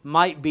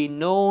might be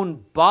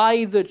known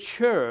by the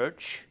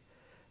church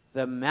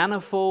the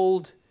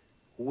manifold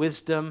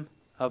wisdom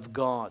of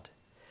God.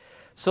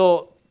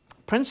 So,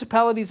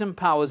 principalities and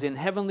powers in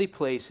heavenly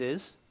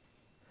places,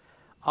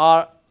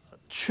 our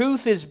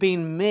truth is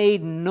being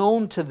made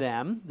known to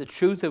them. The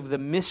truth of the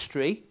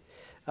mystery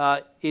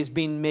is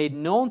being made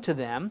known to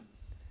them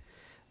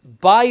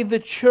by the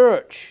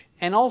church.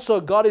 And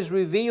also God is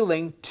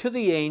revealing to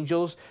the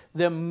angels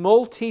the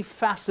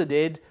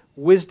multifaceted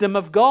wisdom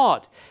of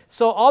God.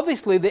 So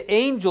obviously the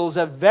angels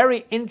are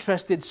very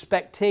interested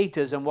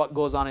spectators in what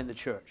goes on in the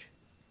church.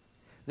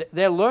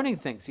 They're learning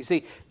things. You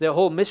see, the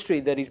whole mystery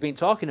that he's been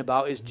talking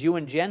about is Jew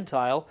and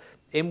Gentile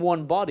in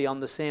one body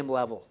on the same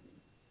level.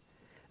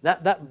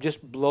 That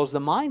just blows the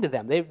mind of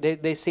them.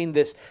 They've seen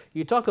this.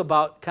 You talk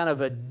about kind of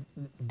a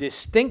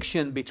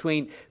distinction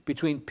between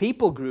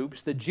people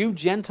groups. The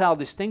Jew-Gentile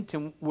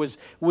distinction was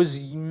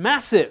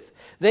massive.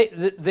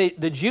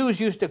 The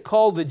Jews used to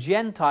call the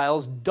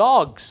Gentiles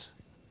dogs.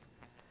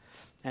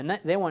 And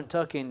they weren't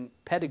talking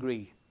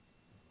pedigree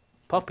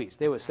puppies.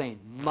 They were saying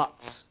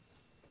mutts.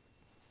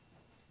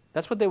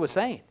 That's what they were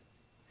saying.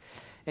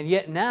 And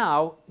yet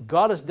now,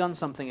 God has done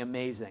something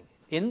amazing.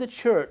 In the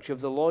church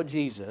of the Lord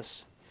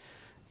Jesus,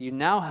 you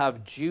now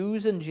have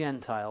Jews and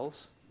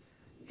Gentiles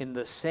in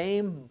the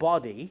same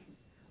body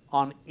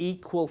on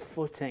equal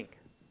footing.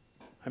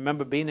 I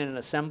remember being in an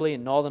assembly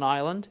in Northern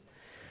Ireland,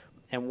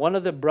 and one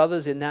of the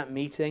brothers in that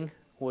meeting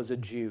was a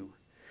Jew.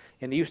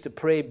 And he used to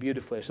pray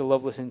beautifully. I used to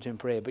love listening to him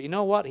pray. But you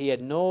know what? He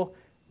had no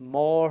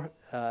more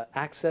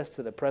access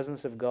to the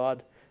presence of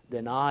God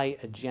than I,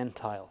 a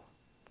Gentile.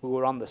 We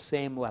were on the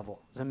same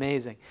level. It's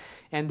amazing.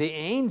 And the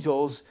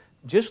angels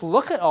just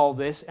look at all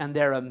this, and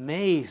they're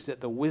amazed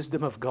at the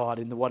wisdom of God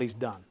in what he's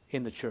done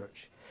in the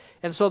church.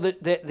 And so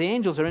the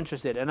angels are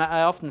interested. And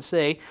I often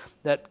say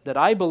that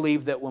I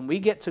believe that when we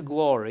get to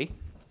glory,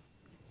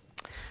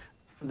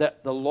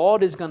 that the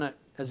Lord is going to,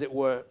 as it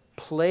were,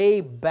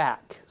 play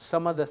back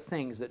some of the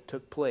things that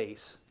took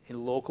place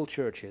in local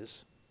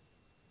churches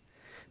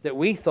that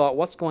we thought,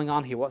 what's going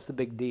on here? What's the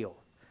big deal?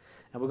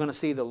 And we're going to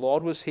see the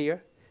Lord was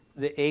here.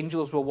 The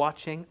angels were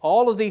watching.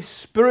 All of these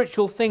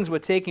spiritual things were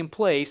taking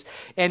place.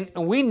 And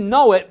we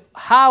know it.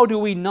 How do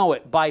we know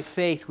it? By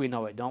faith we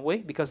know it, don't we?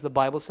 Because the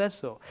Bible says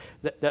so.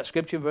 That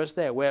scripture verse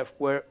there,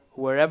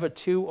 wherever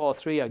 2 or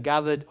 3 are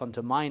gathered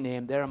unto my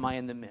name, there am I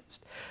in the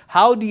midst.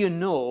 How do you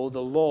know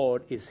the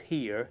Lord is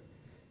here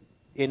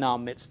in our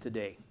midst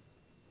today?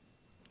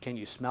 Can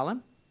you smell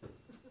him?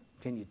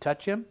 Can you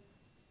touch him?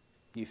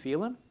 Do you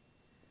feel him?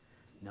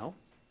 No.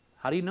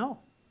 How do you know?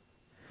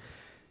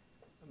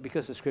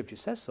 Because the scripture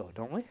says so,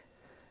 don't we?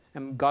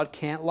 And God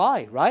can't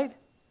lie, right?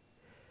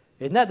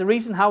 Isn't that the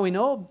reason how we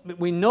know?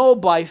 We know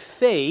by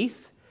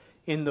faith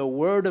in the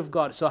Word of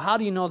God. So how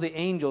do you know the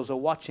angels are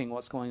watching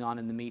what's going on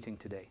in the meeting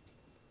today?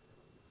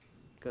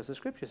 Because the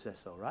scripture says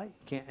so, right?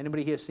 Can't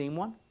anybody here seen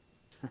one?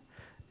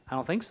 I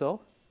don't think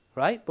so,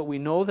 right? But we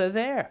know they're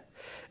there.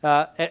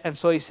 And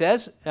so he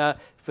says,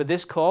 for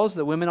this cause,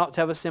 the women ought to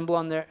have a symbol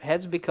on their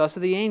heads because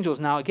of the angels.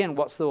 Now, again,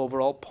 what's the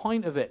overall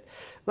point of it?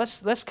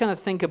 Let's kind of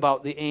think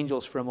about the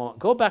angels for a moment.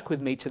 Go back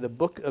with me to the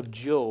book of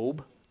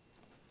Job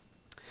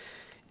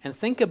and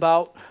think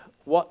about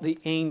what the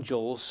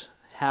angels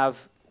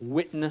have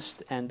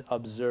witnessed and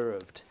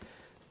observed.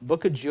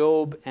 Book of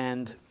Job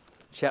and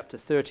chapter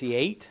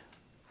 38.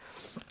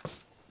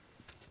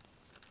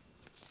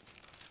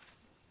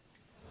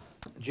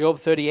 Job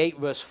 38,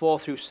 verse 4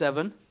 through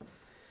 7.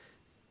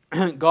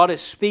 God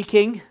is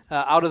speaking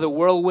out of the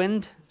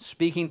whirlwind,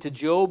 speaking to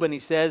Job, and he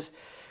says,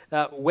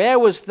 where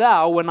wast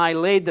thou when I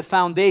laid the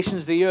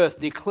foundations of the earth?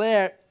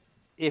 Declare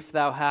if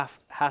thou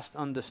hast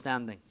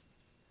understanding.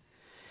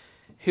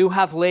 Who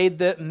hath laid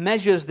the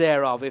measures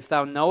thereof, if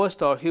thou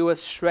knowest, or who hath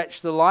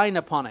stretched the line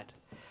upon it?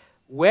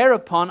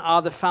 Whereupon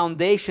are the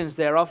foundations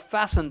thereof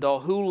fastened,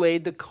 or who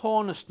laid the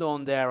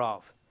cornerstone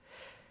thereof?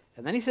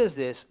 And then he says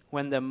this,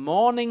 when the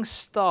morning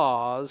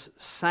stars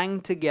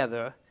sang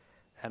together,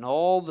 and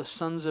all the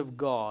sons of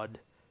God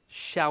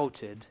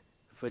shouted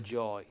for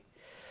joy.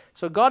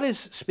 So God is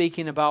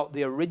speaking about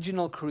the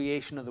original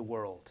creation of the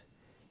world.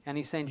 And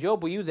he's saying,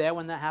 Job, were you there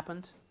when that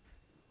happened?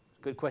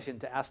 Good question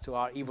to ask to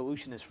our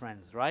evolutionist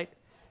friends, right?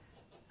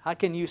 How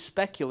can you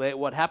speculate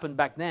what happened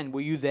back then?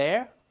 Were you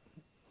there?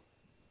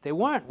 They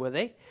weren't, were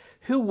they?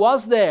 Who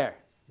was there?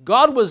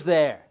 God was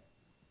there.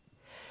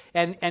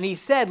 And he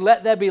said,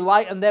 let there be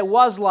light, and there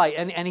was light.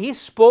 And he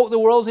spoke the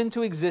worlds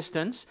into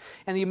existence.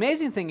 And the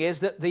amazing thing is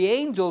that the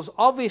angels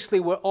obviously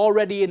were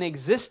already in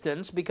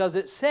existence, because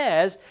it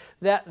says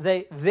that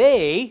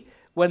they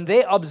when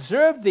they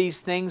observed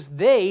these things,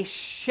 they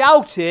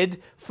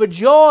shouted for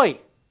joy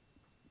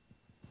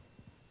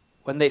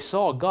when they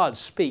saw God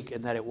speak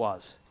and that it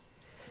was.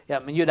 Yeah,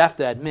 I mean, you'd have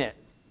to admit,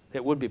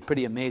 it would be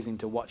pretty amazing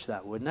to watch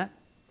that, wouldn't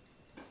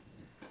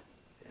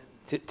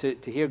it?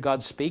 To hear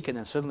God speak and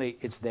then suddenly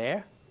it's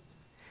there.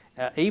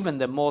 Even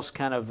the most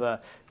kind of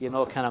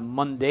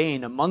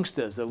mundane amongst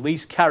us, the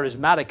least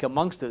charismatic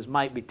amongst us,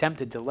 might be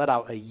tempted to let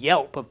out a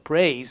yelp of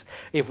praise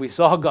if we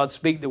saw God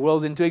speak the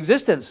world into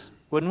existence,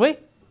 wouldn't we?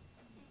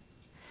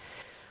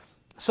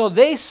 So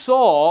they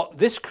saw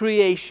this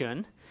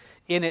creation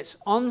in its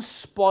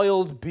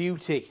unspoiled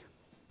beauty.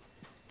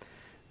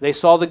 They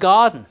saw the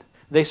garden.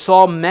 They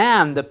saw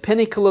man, the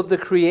pinnacle of the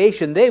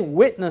creation. They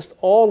witnessed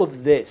all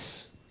of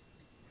this.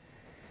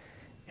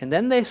 And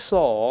then they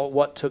saw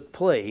what took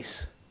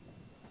place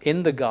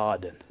in the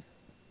garden.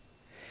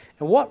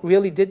 And what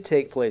really did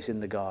take place in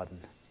the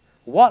garden?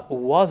 What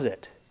was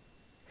it?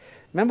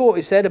 Remember what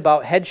we said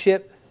about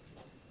headship?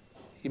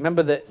 You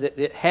remember that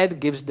the head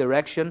gives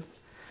direction?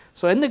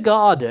 So in the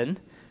garden,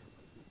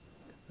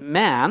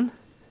 man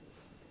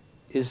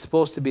is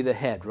supposed to be the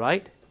head,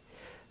 right?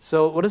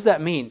 So what does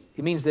that mean?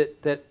 It means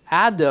that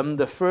Adam,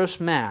 the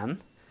first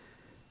man,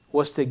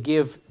 was to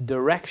give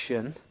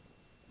direction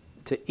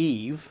to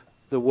Eve,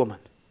 the woman.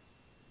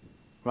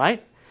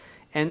 Right?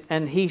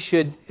 And he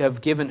should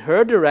have given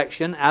her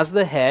direction as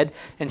the head,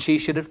 and she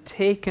should have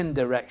taken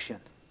direction.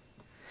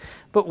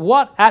 But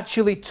what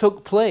actually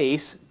took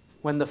place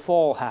when the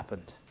fall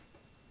happened?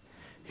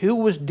 Who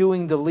was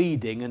doing the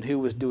leading and who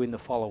was doing the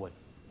following?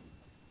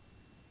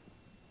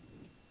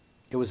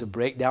 It was a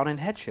breakdown in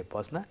headship,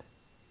 wasn't it?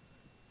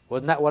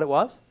 Wasn't that what it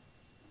was?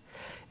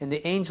 And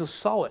the angels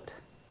saw it.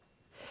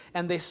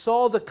 And they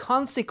saw the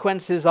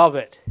consequences of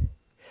it. In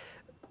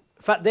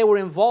fact, they were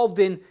involved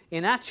in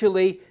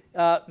actually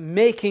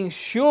making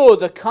sure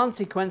the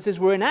consequences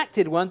were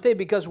enacted, weren't they?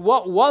 Because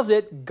what was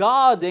it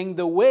guarding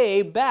the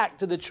way back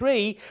to the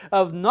tree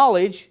of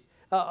knowledge,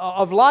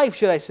 of life,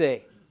 should I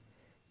say?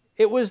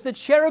 It was the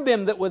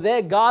cherubim that were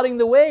there guarding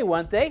the way,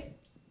 weren't they?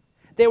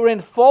 They were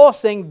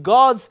enforcing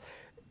God's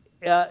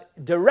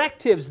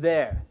directives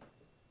there.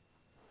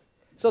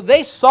 So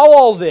they saw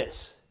all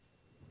this.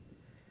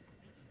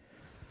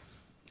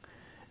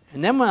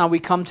 And then when we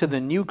come to the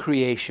new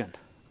creation,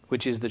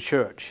 which is the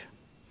church.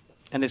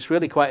 And it's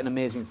really quite an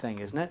amazing thing,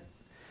 isn't it?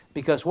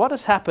 Because what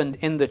has happened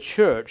in the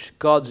church,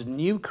 God's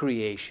new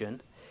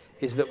creation,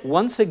 is that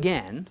once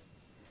again,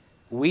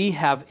 we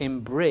have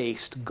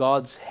embraced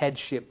God's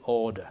headship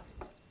order.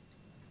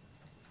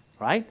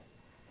 Right?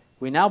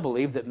 We now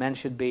believe that men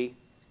should be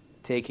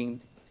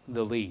taking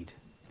the lead.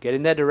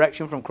 Getting their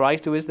direction from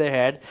Christ, who is their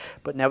head,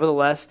 but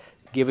nevertheless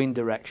giving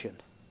direction.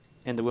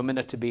 And the women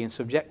are to be in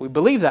subject. We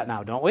believe that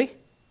now, don't we?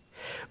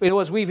 In other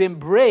words, we've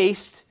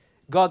embraced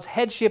God's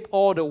headship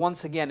order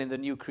once again in the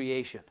new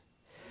creation.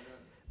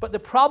 But the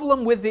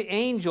problem with the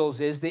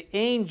angels is the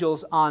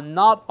angels are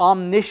not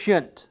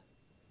omniscient.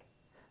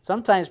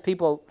 Sometimes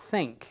people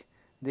think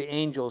the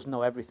angels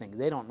know everything.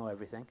 They don't know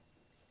everything.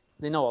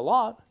 They know a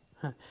lot.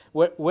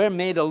 We're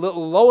made a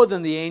little lower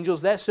than the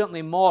angels. They're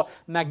certainly more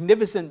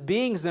magnificent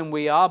beings than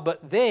we are,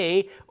 but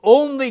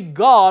only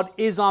God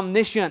is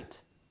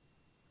omniscient.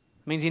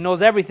 It means He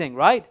knows everything,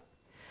 right?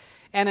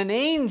 And an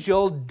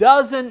angel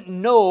doesn't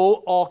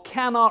know or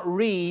cannot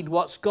read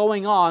what's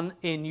going on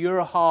in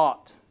your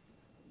heart.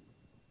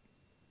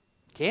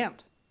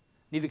 Can't.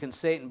 Neither can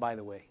Satan, by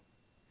the way.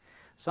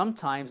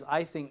 Sometimes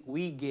I think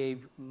we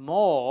gave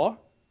more,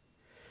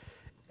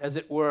 as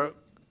it were,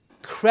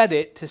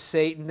 credit to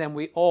Satan than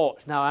we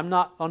ought. Now, I'm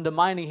not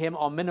undermining him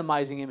or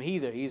minimizing him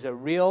either. He's a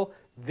real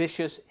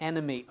vicious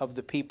enemy of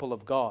the people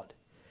of God.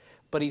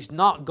 But he's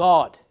not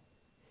God.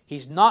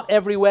 He's not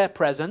everywhere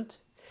present.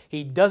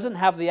 He doesn't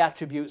have the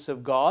attributes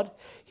of God.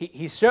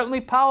 He's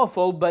certainly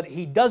powerful, but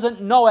he doesn't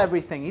know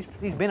everything.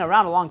 He's been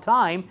around a long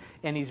time,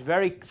 and he's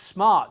very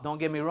smart, don't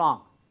get me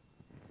wrong.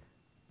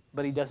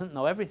 But he doesn't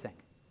know everything.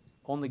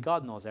 Only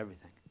God knows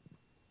everything.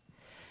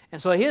 And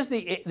so here's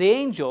the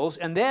angels,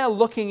 and they're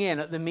looking in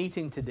at the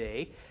meeting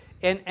today,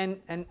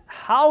 and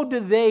how do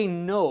they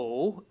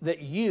know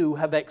that you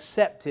have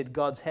accepted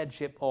God's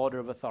headship order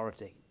of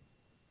authority?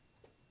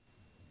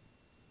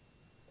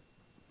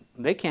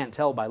 They can't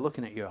tell by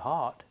looking at your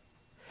heart.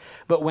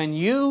 But when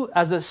you,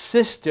 as a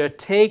sister,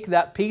 take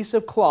that piece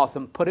of cloth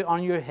and put it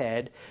on your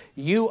head,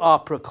 you are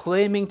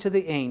proclaiming to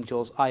the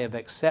angels, I have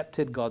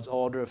accepted God's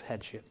order of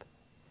headship.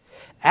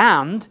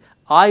 And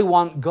I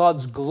want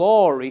God's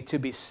glory to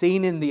be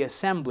seen in the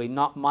assembly,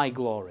 not my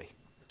glory.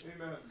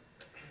 Amen.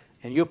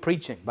 And you're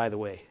preaching, by the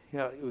way. You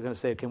know, we're going to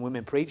say, can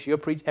women preach?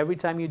 Every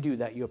time you do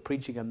that, you're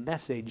preaching a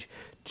message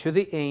to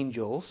the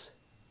angels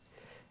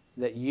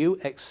that you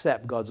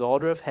accept God's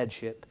order of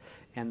headship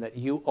and that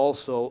you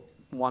also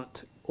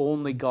want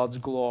only God's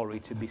glory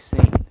to be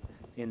seen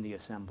in the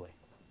assembly.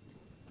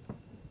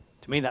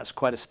 To me, that's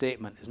quite a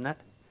statement, isn't it?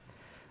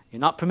 You're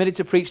not permitted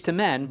to preach to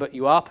men, but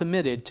you are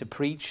permitted to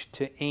preach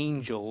to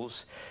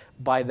angels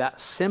by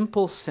that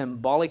simple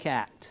symbolic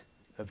act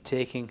of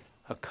taking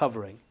a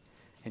covering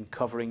and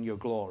covering your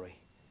glory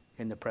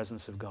in the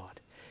presence of God.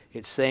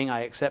 It's saying,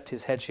 I accept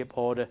His headship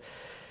order.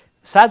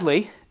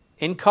 Sadly,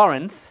 in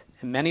Corinth,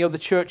 and many other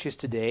churches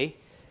today,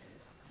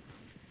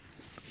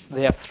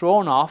 they have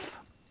thrown off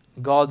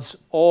God's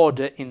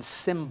order in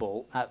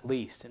symbol, at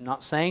least. I'm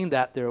not saying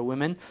that there are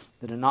women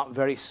that are not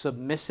very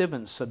submissive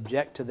and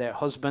subject to their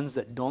husbands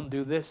that don't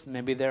do this.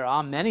 Maybe there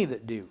are many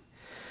that do.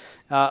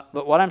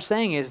 But what I'm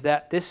saying is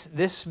that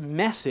this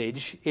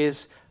message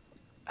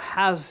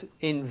has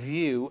in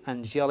view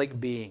angelic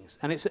beings.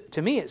 And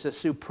to me, it's a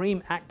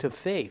supreme act of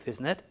faith,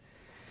 isn't it?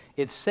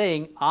 It's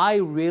saying, I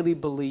really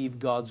believe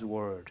God's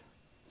word.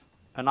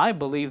 And I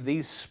believe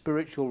these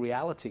spiritual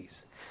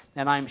realities.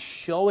 And I'm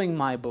showing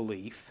my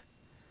belief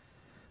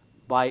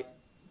by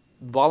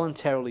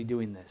voluntarily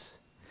doing this.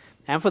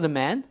 And for the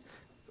men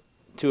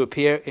to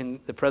appear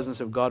in the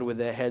presence of God with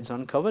their heads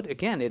uncovered,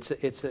 again,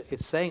 it's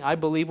saying, I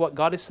believe what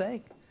God is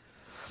saying.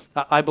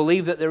 I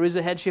believe that there is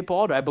a headship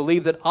order. I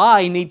believe that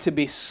I need to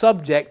be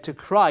subject to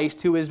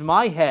Christ, who is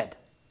my head.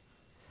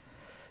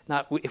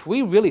 Now, if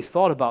we really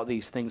thought about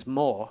these things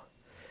more,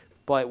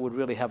 boy, it would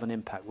really have an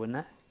impact, wouldn't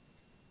it?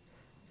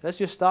 Let's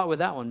just start with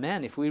that one.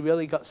 Man, if we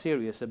really got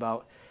serious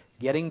about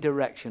getting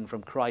direction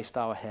from Christ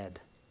our head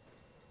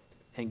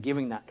and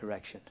giving that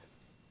direction,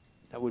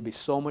 that would be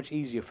so much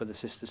easier for the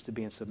sisters to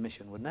be in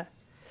submission, wouldn't it?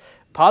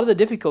 Part of the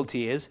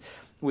difficulty is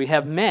we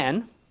have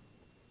men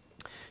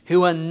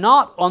who are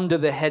not under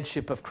the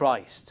headship of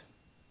Christ,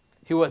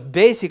 who are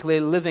basically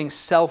living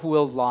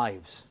self-willed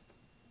lives.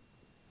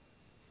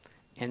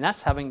 And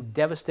that's having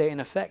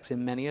devastating effects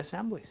in many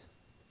assemblies.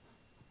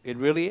 It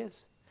really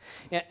is.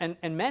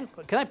 And men,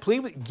 can I plead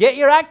with you? Get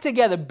your act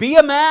together. Be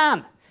a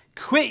man.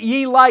 Quit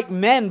ye like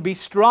men, be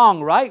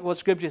strong, right? What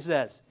Scripture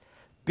says.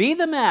 Be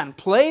the man,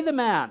 play the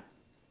man.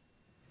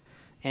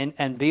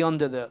 And be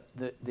under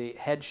the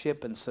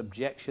headship and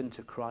subjection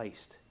to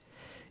Christ.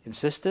 And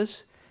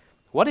sisters,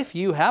 what if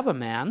you have a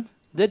man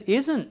that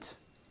isn't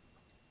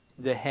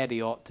the head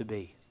he ought to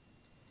be?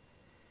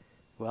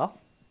 Well,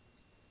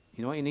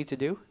 you know what you need to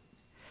do?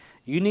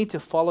 You need to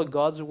follow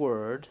God's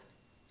word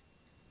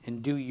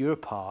and do your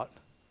part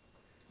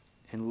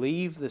and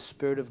leave the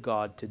Spirit of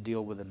God to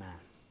deal with the man.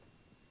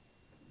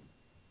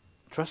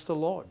 Trust the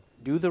Lord.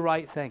 Do the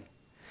right thing.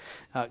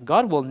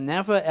 God will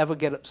never ever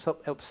get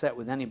upset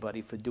with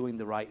anybody for doing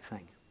the right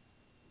thing.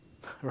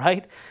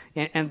 Right?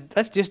 And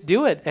let's just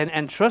do it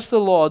and trust the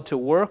Lord to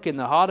work in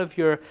the heart of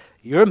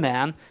your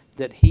man,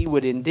 that he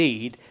would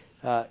indeed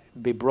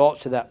be brought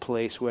to that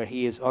place where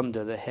he is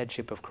under the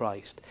headship of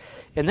Christ.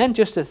 And then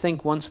just to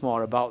think once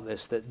more about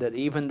this, that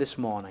even this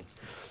morning,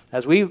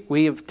 as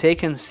we have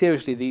taken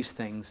seriously these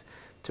things,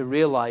 to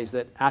realize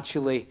that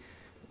actually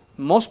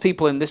most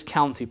people in this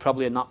county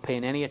probably are not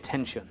paying any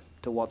attention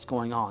to what's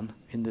going on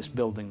in this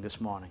building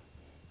this morning.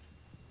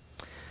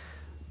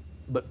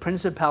 But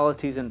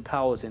principalities and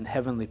powers in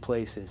heavenly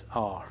places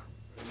are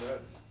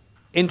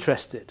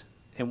interested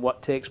in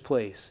what takes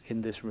place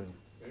in this room.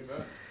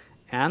 Amen.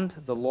 And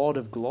the Lord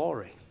of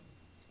glory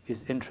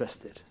is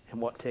interested in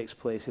what takes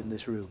place in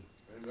this room.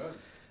 Amen.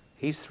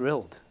 He's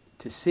thrilled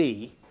to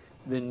see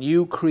the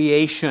new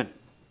creation.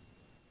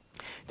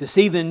 To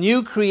see the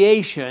new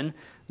creation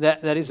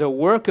that is a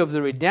work of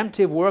the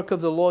redemptive work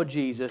of the Lord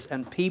Jesus,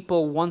 and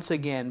people once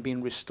again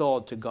being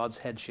restored to God's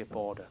headship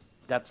order.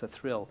 That's a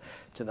thrill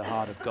to the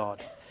heart of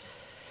God.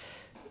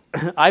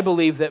 I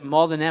believe that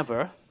more than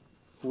ever,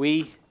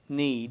 we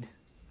need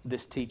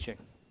this teaching.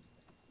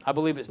 I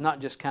believe it's not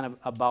just kind of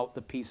about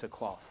the piece of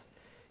cloth.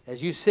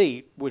 As you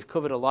see, we've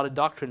covered a lot of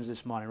doctrines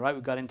this morning, right?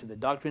 We got into the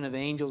doctrine of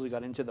angels. We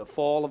got into the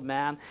fall of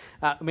man.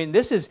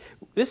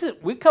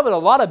 We've covered a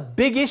lot of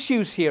big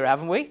issues here,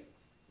 haven't we?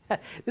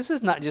 This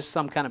is not just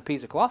some kind of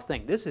piece of cloth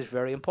thing. This is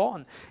very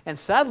important. And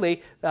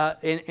sadly,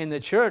 in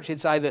the church,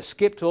 it's either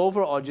skipped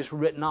over or just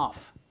written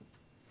off.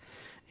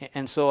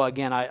 And so,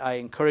 again, I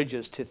encourage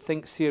us to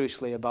think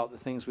seriously about the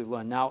things we've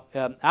learned. Now,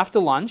 after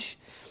lunch,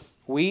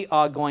 we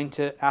are going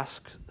to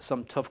ask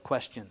some tough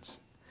questions.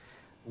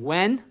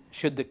 When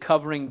should the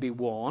covering be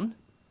worn?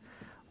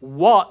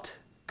 What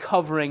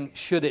covering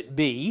should it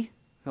be?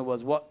 In other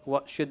words,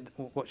 what should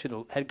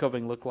a head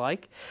covering look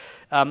like?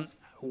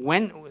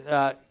 When,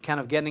 kind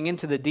of getting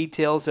into the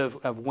details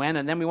of when,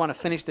 and then we want to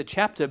finish the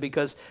chapter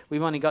because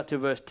we've only got to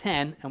verse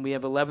 10 and we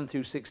have 11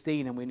 through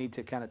 16, and we need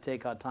to kind of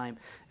take our time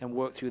and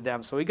work through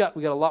them. So we got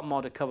a lot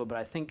more to cover, but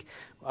I think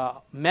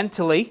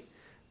mentally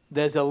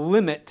there's a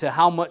limit to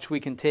how much we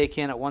can take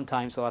in at one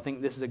time. So I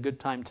think this is a good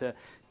time to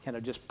kind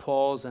of just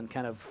pause and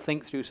kind of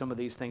think through some of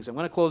these things. I'm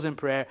going to close in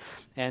prayer.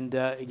 And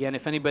again,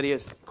 if anybody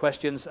has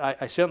questions,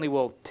 I certainly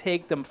will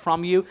take them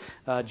from you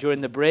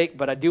during the break.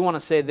 But I do want to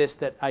say this,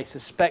 that I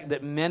suspect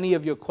that many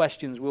of your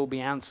questions will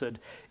be answered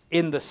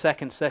in the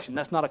second session.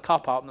 That's not a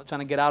cop-out. I'm not trying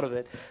to get out of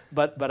it.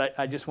 But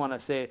I just want to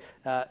say,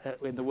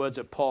 in the words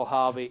of Paul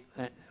Harvey,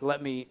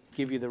 let me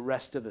give you the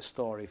rest of the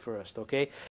story first, okay?